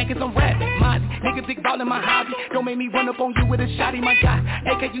niggas be mad cause I'm rapping. Mozzie, niggas big ballin' my hobby. Don't make me run up on you with a shotty, my guy.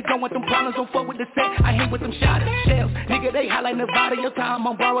 AK, you don't want them problems, don't fuck with the set. I hate with them shotters, shells. Nigga, they hot like Nevada. Your time,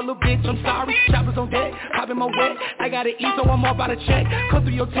 I'm borrow a little bitch, I'm sorry. Choppers on deck, poppin' my wet. I gotta eat, so I'm all about a check. Come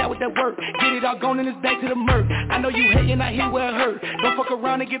through your town with that work. Get it all gone and it's back to the murk. I know you hatin', I hear where it hurt. Don't fuck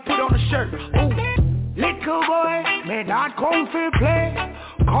around and get put on a shirt. Ooh. Little boy, may not come for play.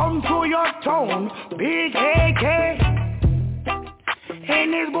 Come to your town, big AK.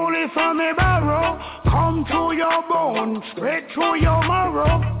 And this bullet from a barrel, come to your bone, straight through your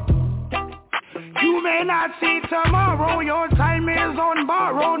marrow. You may not see tomorrow, your time is on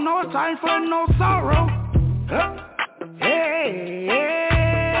borrow, no time for no sorrow. Hey,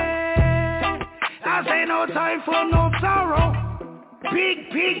 hey. I say no time for no sorrow.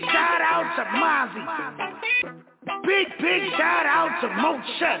 Big shout out to Mozzie. Big shout out to Mo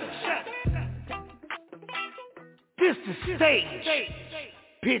Cheddar. This the stage.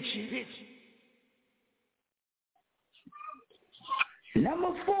 Pitchy.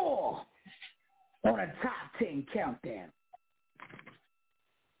 Number 4 on a top 10 countdown.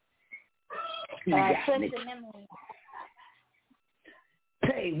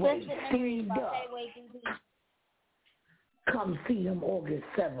 Payway steamed up. Come see them August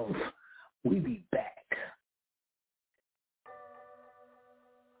 7th. We be back.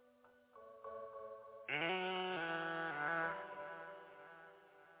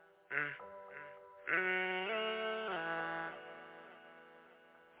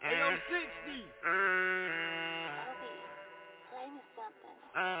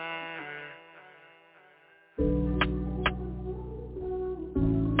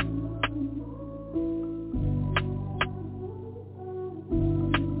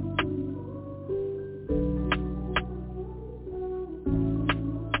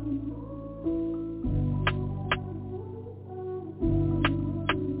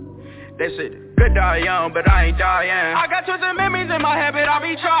 They said, good die young, but I ain't dying. I got twisted memories in my head, but I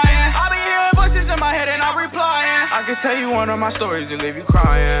be trying. I be hearing voices in my head and I'm replying. I can tell you one of my stories to leave you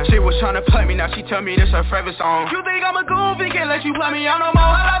crying. She was trying to play me, now she tell me this her favorite song. You think I'm a goofy, can't let you play me out no more.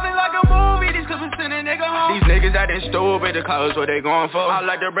 I love it like a movie, these clips send a nigga home. These niggas acting stupid, the clothes what they going for. I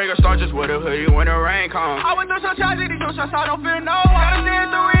like to break a star just with a hoodie when the rain comes. I went through some tragedy, some shots I don't feel no one. Gotta stand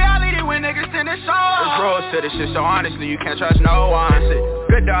through reality when niggas send this show. It's rose to this shit, so honestly you can't trust no one.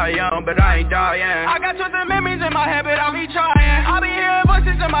 Good die young, but I ain't dying. I got twisted memories in my head, but I be trying. I be hearing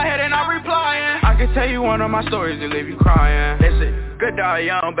voices in my head and I'm replying. I can tell you one of my stories to leave you crying. Listen, good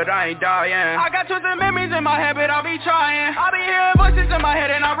die young, but I ain't dying. I got twisted memories in my head, but I be trying. I be hearing voices in my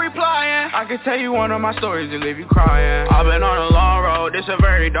head and I'm replying. I can tell you one of my stories to leave you crying. I've been on a long road, this a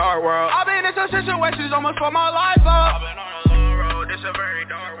very dark world. I've been in some situations almost for my life up. I've been on a long road, this a very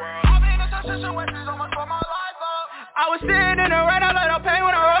dark world. I've been in some situations almost for my life up. I was sitting in the rain, I let up pain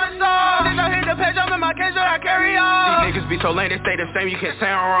when I wrote a song. Since I hit the page, I'm in my case that I carry on. These niggas be so lame, they stay the same, you can't say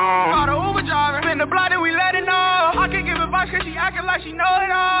I'm wrong. Call the Uber driver, spin the block and we let it know. I can't give advice cause she acting like she know it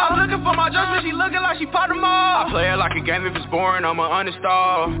all. I'm looking for my drugs, but she looking like she popped them all. I play it like a game, if it's boring, I'ma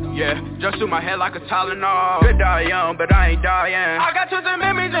uninstall. Yeah, just through my head like a Tylenol. Good die young, but I ain't dying. I got twisted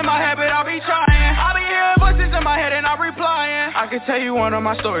memories in my head, but I be trying. I be hearing voices in my head and I'm replying. I can tell you one of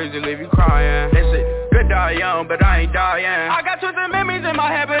my stories to leave you crying. Listen, good die young, but I ain't dying. I got twisted memories in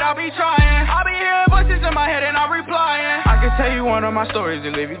my head, but I be trying. I be hearing voices in my head and I'm replying. I can tell you one of my stories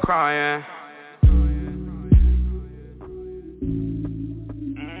to leave you crying.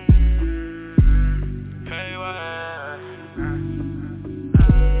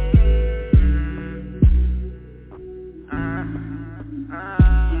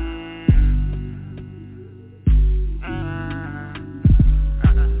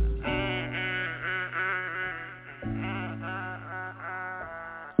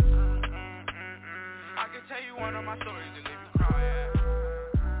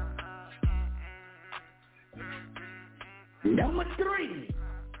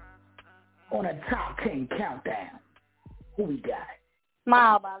 on a top 10 countdown. Who we got?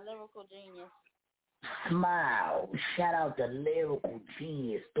 Smile by Lyrical Genius. Smile. Shout out to Lyrical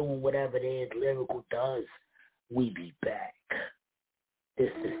Genius doing whatever it is Lyrical does. We be back. This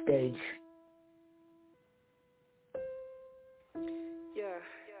is the stage. Yeah.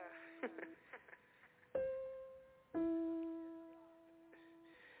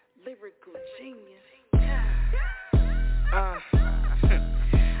 Lyrical Genius.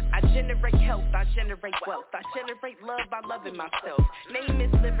 I generate health, I generate wealth, I generate love by loving myself. Name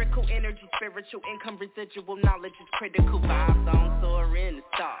is lyrical energy, spiritual income, residual knowledge is critical. Vibes on soar in the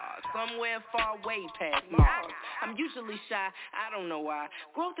stars, somewhere far way past Mars. I'm usually shy, I don't know why.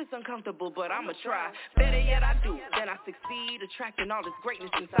 Growth is uncomfortable, but I'ma try. Better yet I do, then I succeed, attracting all this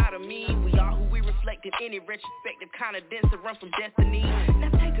greatness inside of me. We are who we reflect in any retrospective kind of dense to run from destiny.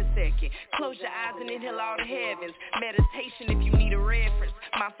 Now take a second, close your eyes and inhale all the heavens. Meditation if you need a reference.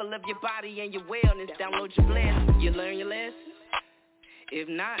 Mindful of your body and your wellness. Download your blessings. You learn your lessons. If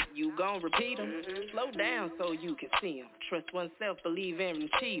not, you gon' repeat them. Slow down so you can see them. Trust oneself, believe and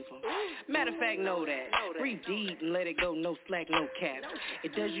achieve them. Matter of fact, know that. Breathe deep and let it go, no slack, no cap.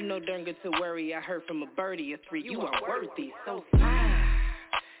 It does you no darn good to worry. I heard from a birdie or three, you are worthy. So smile,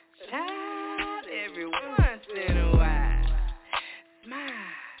 child, every once in a while.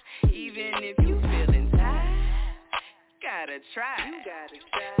 Smile, even if you feeling tired. Gotta try,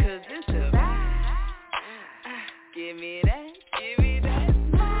 cause it's a vibe. Give me that, give me that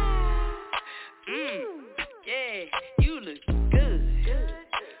smile. Yeah, you look good.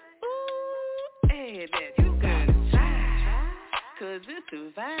 Ooh, hey, that you gotta try, cause it's a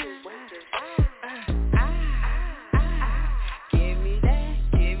vibe. Give me that,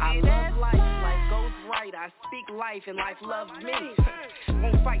 give me that. Life goes right, I speak life and life loves me.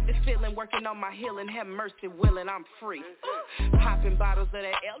 Won't fight the feeling, working on my healing, have mercy willing, I'm free. Popping bottles of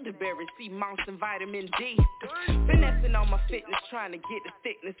that elderberry, sea moss and vitamin D. Finessing on my fitness, trying to get the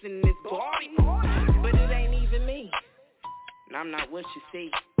thickness in this body. But it ain't even me, and I'm not what you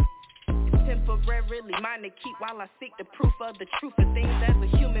see. It's temporarily mine to keep while I seek the proof of the truth of things. As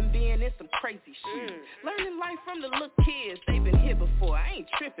a human being, it's some crazy shit. Learning life from the little kids, they've been here before, I ain't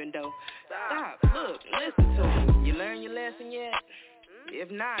tripping though. Stop, look, listen to me. You learn your lesson yet?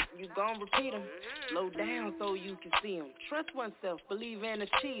 If not, you gon' repeat them. Slow down so you can see them. Trust oneself, believe and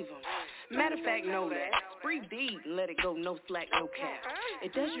achieve them. Matter of fact, know that. Breathe deep and let it go, no slack, no cap.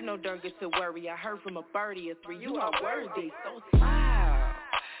 It does you no darn good to worry. I heard from a birdie or three, you are worthy. So smile,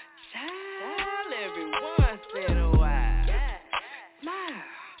 child, every once in a while. Smile,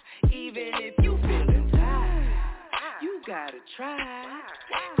 even if you feeling tired. You gotta try,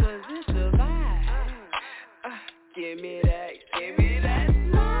 cause it's a vibe. Give me that, give me that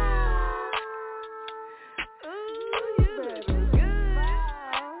smile. Ooh, you look good.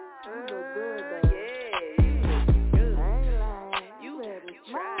 You look good, though. Yeah, you look good. You better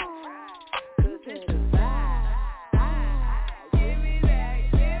try, cause it's a vibe. Give me that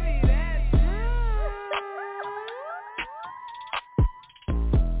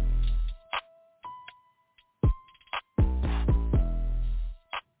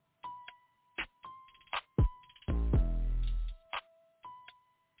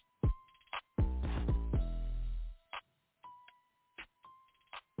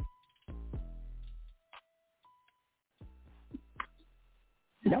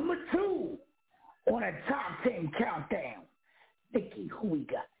Number 2 on a top 10 countdown. Nikki, who we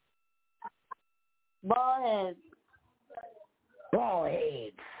got? Ballheads.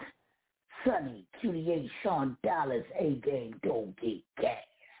 Ballheads. Sonny, QDA, Sean Dallas, A-Game, don't get gassed.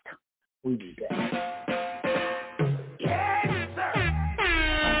 Who we got? Yes, sir.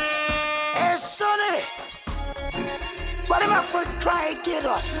 Hey, Sonny. What am I first trying to get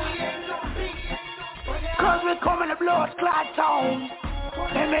us? Cause we're coming to blow us cloud town.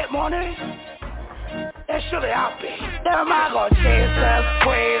 They make money, they should be happy. Them I go chase us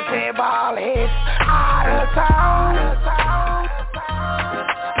crazy ball hits out of town.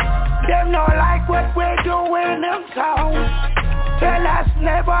 Them not like what we're doing in town. Tell us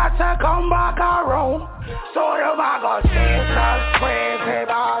never to come back around. So them I go chase us crazy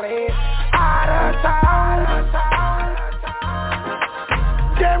ball hits out of town.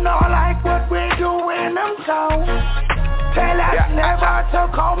 Them not like what we're doing in town. Tell us never to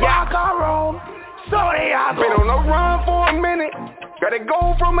come back around. So they are been on the run for a minute. Gotta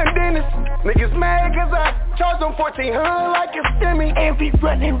go from a dentist. Niggas mad cause I charge them $1,400 like it's stimmy. And be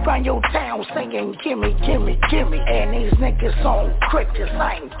running around your town singing gimme, gimme, gimme. And these niggas on crickets,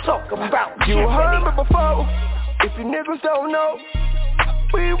 I ain't talking about you Jimmy. heard me before. If you niggas don't know,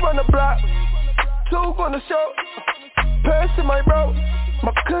 we run the block. 2 on the show. Pass to my bro.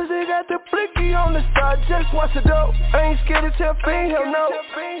 My cousin got got the blicky on the side, just watch the dope. I ain't scared to tell fiend, hell no.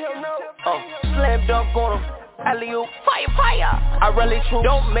 Slam dunk on him, alley-oop, fire. I really true,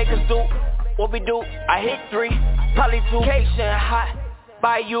 don't make us do what we do. I hit 3, probably 2. Cation hot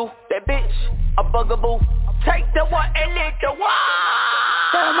by you, that bitch, a bugaboo. Take the one and lick the one.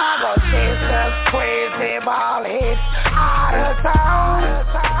 Them I go chasers, crazy ball heads out of town.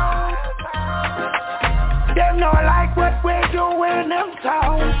 Them no like what we do in them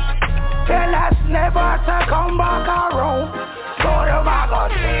town. Tell us never to come back around. So them I go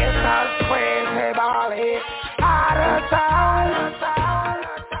chasers, crazy ball heads out of town.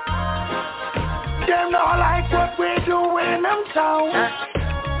 Them no like what we do in them town.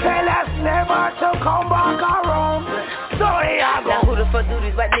 Tell us never to come back around. Sorry, I go. Now who the fuck do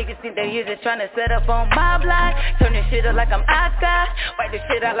these white niggas think they is just tryna set up on my block? Turn this shit up like I'm Oscar. Wipe this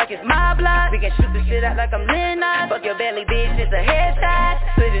shit out like it's my block. We can shoot this shit out like I'm Lennox. Fuck your belly, bitch, it's a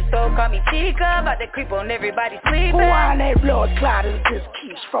headshot. Split his soul, call me Chica. About to creep on everybody sleeping. Who are they blood clotters? This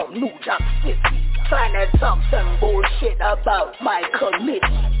keeps from New York City. Trying to talk some bullshit about my committee.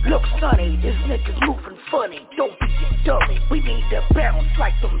 Look, sonny, this nigga's moving funny. Don't be a dummy. We need to bounce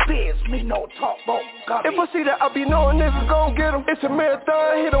like some bears. Me no talk about gummy. If I see that, I be knowing niggas gon' get him. It's a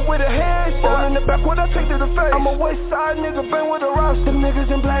marathon, hit him with a headshot. All in the back, what I take to the face. I'm a west side nigga, been with a roster. Them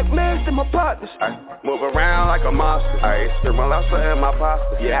niggas in black masks, they my partners. I move around like a monster. I stir my lobster and my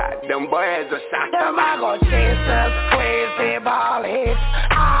pasta. Yeah, them boys are shot. Them I go chasers, crazy ball heads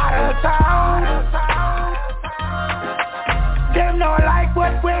out of town. Them no like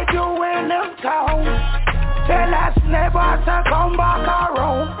what we do in them town. Tell us never to come back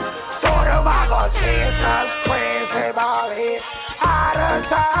around. So them I go chasers, crazy ball heads out of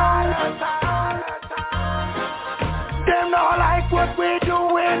town. Them no like what we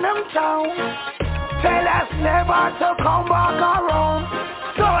do in them town. Tell us never to come back around.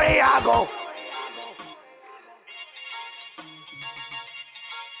 So here I go.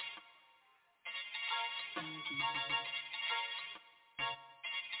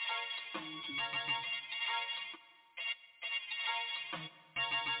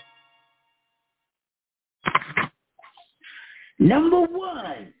 Number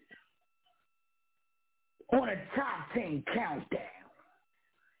 1 on a top 10 countdown.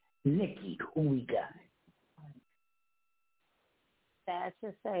 Nikki, who we got? Sad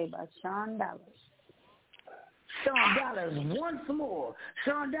to Say by Sean Dollars. Sean Dollars once more.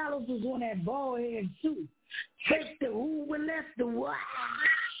 Sean Dollars was on that ball head too. Take the who and left the what.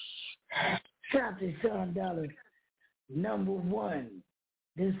 Shout out to Sean Dollars. Number 1.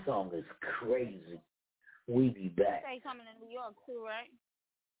 This song is crazy. We be back. Say coming to New York too, right?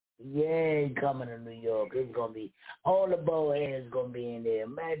 Yeah, coming to New York. It's gonna be all the ball heads gonna be in there.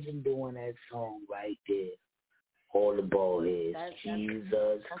 Imagine doing that song right there. All the ball heads.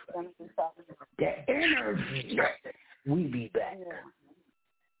 Jesus Christ. The energy. We be back.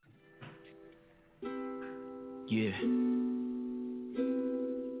 Yeah.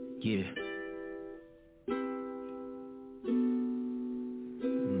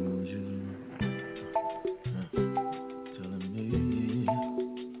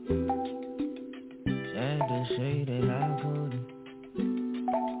 Say that I couldn't.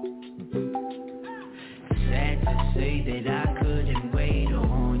 Sad to say that I couldn't wait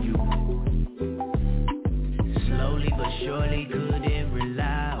on you. Slowly but surely couldn't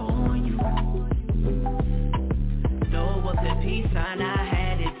rely on you. Throw up the peace sign, I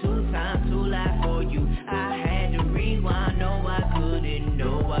had it 2 times too loud for you. I had to rewind, no I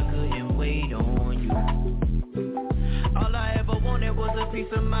couldn't wait on you. All I ever wanted was a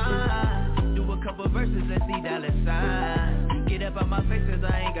peace of mind. Couple verses and see $sign. Get up on my face cause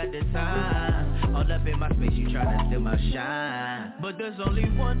I ain't got the time. All up in my space you tryna steal my shine. But there's only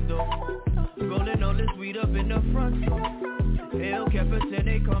one door. Rolling all this weed up in the front door. El Capitan,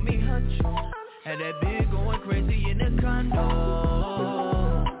 they call me Huncho. Had that big going crazy in the condo.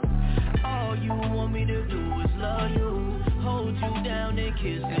 All you want me to do is love you. Hold you down and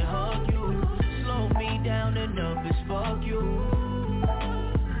kiss and hug you. Slow me down enough to spark you.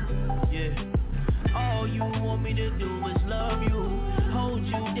 Yeah. All you want me to do is love you. Hold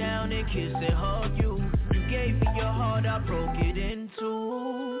you down and kiss and hug you. You gave me your heart, I broke it in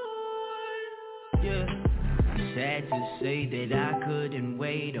two. Yeah. Sad to say that I couldn't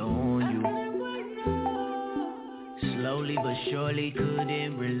wait on you. Slowly but surely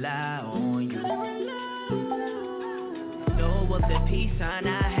couldn't rely on you. Throw up the peace sign,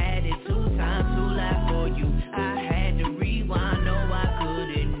 I had it 2 times too loud for you. I had to rewind, no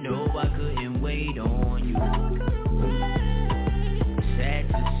I couldn't wait on you. Sad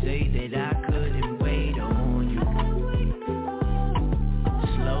to say that I couldn't wait on you.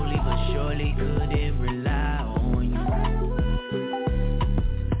 Slowly but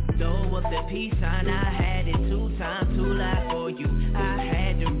peace sign, I had it 2 times to lie for you. I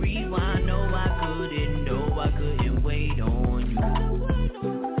had to rewind, no I couldn't wait on you.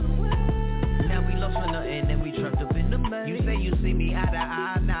 Now we lost for nothing and we trapped up in the mess. You say you see me eye to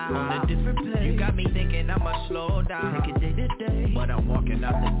eye now, on a different page. You got me thinking I'ma slow down, take it day to day, but I'm walking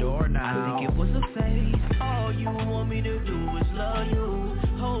out the door now. I think it was a phase. All you want me to do is love you,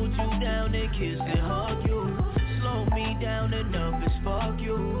 hold you down and kiss and hug you, slow me down enough as fuck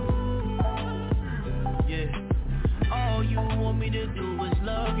you. Yeah. All you want me to do is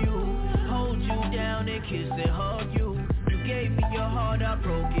love you, hold you down and kiss and hug you. You gave me your heart, I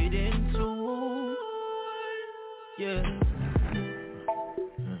broke it in two. Yeah.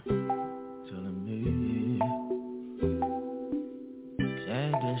 Telling me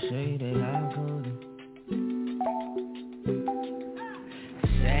sad to say that I couldn't.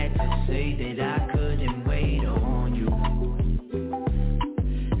 Sad to say that I couldn't wait on you.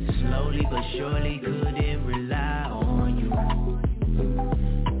 Slowly but surely couldn't rely on you.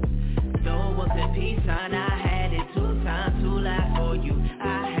 Though it was a peace sign, I had it 2 times to lie for you. I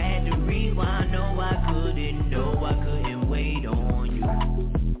had to rewind, no I couldn't wait on you. All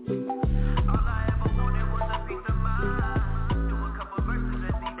I ever wanted was a piece of mind. Do a couple verses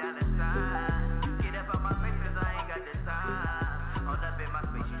and be down the side. Get up on my face 'cause I ain't got the time. All up in my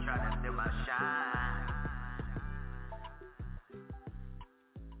face, you tryna steal my shine.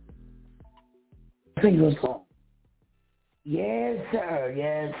 Single song. Yes, sir.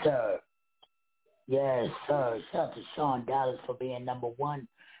 Yes, sir. Yes, sir. Shout out to Sean Dallas for being number 1.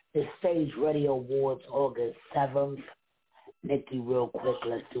 The Stage Radio Awards, August 7th. Nikki, real quick,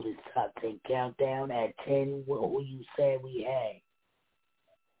 let's do this top 10 countdown. At 10, who you said we had?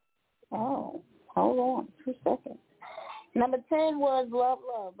 Oh, hold on 2 seconds. Number 10 was Love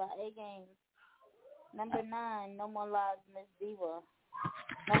Love by A-Game. Number 9, No More Lies, Miss Diva.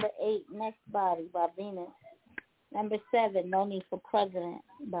 Number 8, Next Body by Venus. Number 7, No Need for President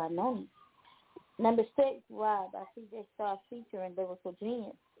by Noni. Number 6, Ride by CJ Star featuring Lyrical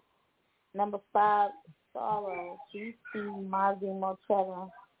Genius. Number 5, Sorrow, DC Mozzie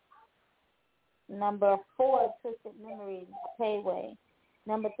Mochella. Number 4, Twisted Memories by Payway.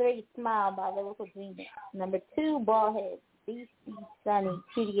 Number 3, Smile by Lyrical Genius. Number 2, Ballhead, DC Sunny,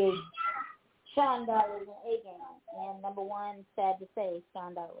 TDH, Sean Dollars, and A-Game. And number 1, Sad to Say,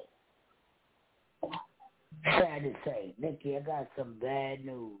 Sean Dollars. Sad to say. Nikki, I got some bad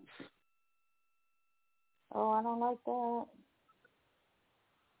news. Oh, I don't like that.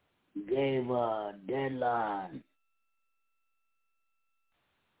 Gave a deadline.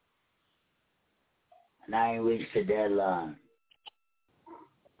 And I ain't reached the deadline.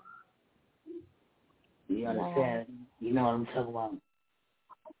 You understand? You know what I'm talking about?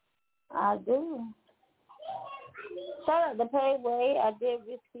 I do. Shout out to Payway. I did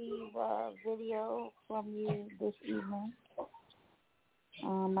receive a video from you this evening.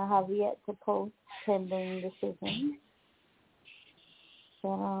 I have yet to post pending decision.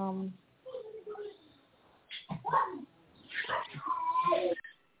 But,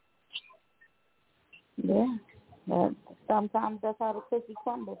 yeah, but sometimes that's how the cookie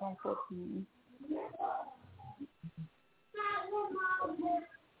crumbles, unfortunately.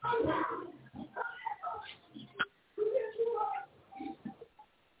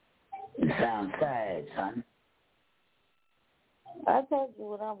 You sound sad, son. I told you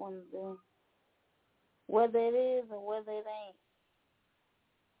what I want to do. Whether it is or whether it ain't,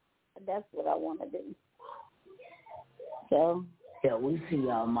 that's what I want to do. So. Yeah, we see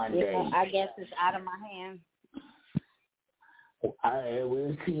y'all Monday. Yeah, I guess it's out of my hands.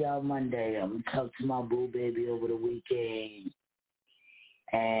 We'll see y'all Monday. I'm going to talk to my boo baby over the weekend.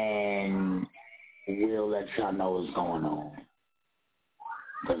 And we'll let y'all know what's going on.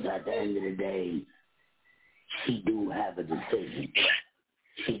 Because at the end of the day, she do have a decision.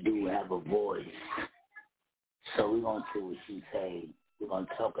 She do have a voice. So we're going to see what she say. We're going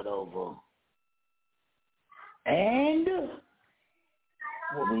to talk it over. And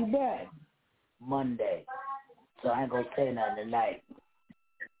we'll be back Monday. So I ain't going to say nothing tonight.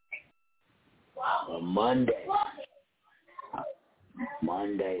 But Monday.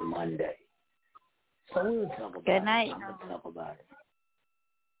 So we'll talk about it. Good night. I'm going to talk about it.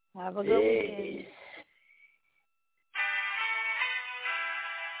 Have a good weekend.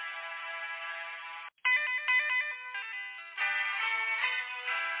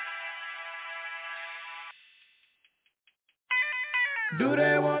 Do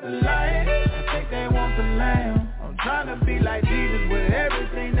they want the light? I think they want the lamb. I'm trying to be like Jesus with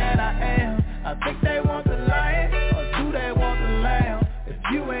everything that I am. I think they want the light, or do they want the lamb? If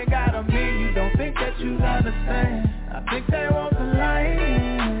you ain't got a mean, you don't think that you understand. I think they want the light.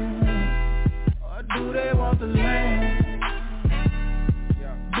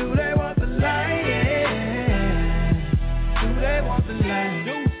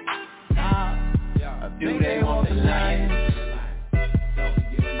 do they want the lion?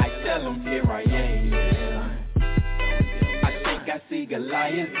 I tell them here I am. I think I see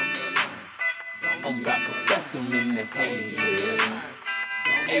Goliath. I'm about to bust them in the head.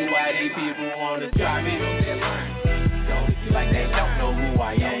 Hey, why they people wanna try me? Like they don't know who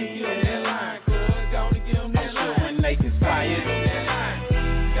I am. I'm sure when they conspire,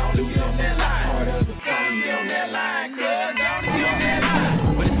 lose on that line. Part of the fire on that line.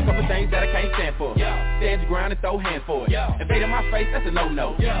 But it's a couple things that I can't stand for. Stand your ground and throw hands for it. Invade in my face, that's a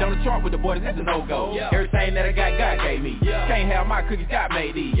no-no. Don't chart with the boys, that's a no-go. Everything that I got, God gave me. Can't have my cookies, God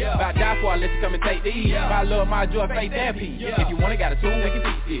made these. If I die for, I let you come and take these. My love, my joy, faith, and peace. If you want it, got a tool, we can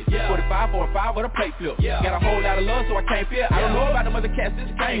teach this. 45 for a 5 with a plate flip. Got a whole lot of love, so I can't fear. I don't know about them other cats,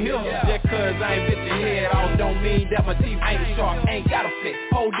 this came here. Just cause I ain't bit your head off, don't mean that my teeth ain't sharp. Ain't got a flex,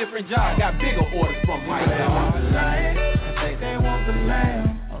 whole different job. Got bigger orders from Mike. They want the lion, I think they want the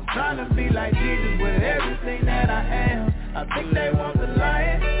lamb. I'm trying to be like Jesus with everything that I am. I think they want the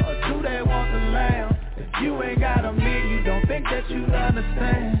lion, or do they want the lamb? If you ain't got a meal, you don't think that you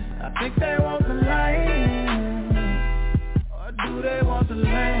understand. I think they want the lion, or do they want the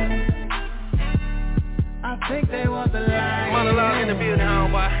lamb? I think they want the lion. Monologue in the building,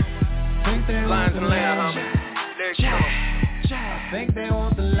 homeboy. Think they Lions want the and lamb, homie. There you go. I think they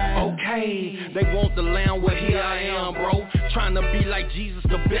want the lamb. Okay, they want the lamb, well here I am, bro. Trying to be like Jesus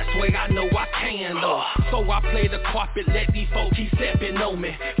the best way I know I can, though. So I play the carpet, let these folks keep stepping on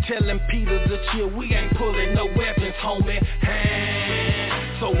me. Telling Peter to chill, we ain't pulling no weapons, homie.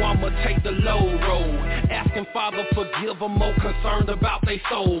 So I'ma take the low road. Asking Father forgive them, more concerned about they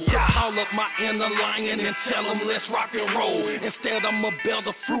soul. Call up my inner lion and tell them let's rock and roll. Instead I'ma bear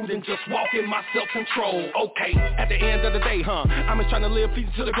the fruit and just walk in my self-control. Okay, at the end of the day, I'm just trying to live peace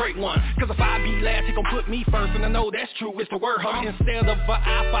to the great one. Cause if I be last, he gon' put me first. And I know that's true, it's the word, Instead of an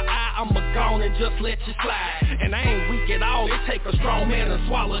eye for eye, I'ma gone and just let you slide. And I ain't weak at all, it take a strong man to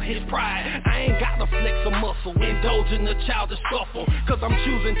swallow his pride. I ain't got to flex a muscle, indulge in the childish scuffle. Cause I'm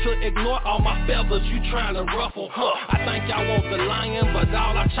choosing to ignore all my feathers you trying to ruffle. I think y'all want the lion, but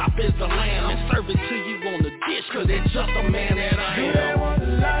all I chop is the lamb. And serve it to you on the dish, cause it's just a man that I am. Do they want the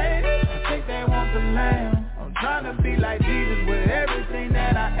lion? I think they want the lamb. I'm trying to be like Jesus with everything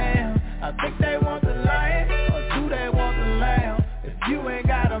that I am. I think they want the lion, or do they want the lamb? If you ain't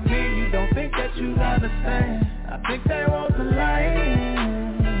got a meal, you don't think that you understand. I think they want the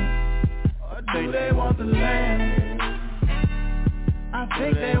lion, or do they want the lamb? I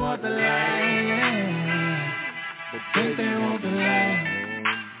think they want the lion, I think they want the lion.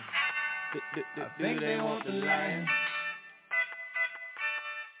 I think they want the lion.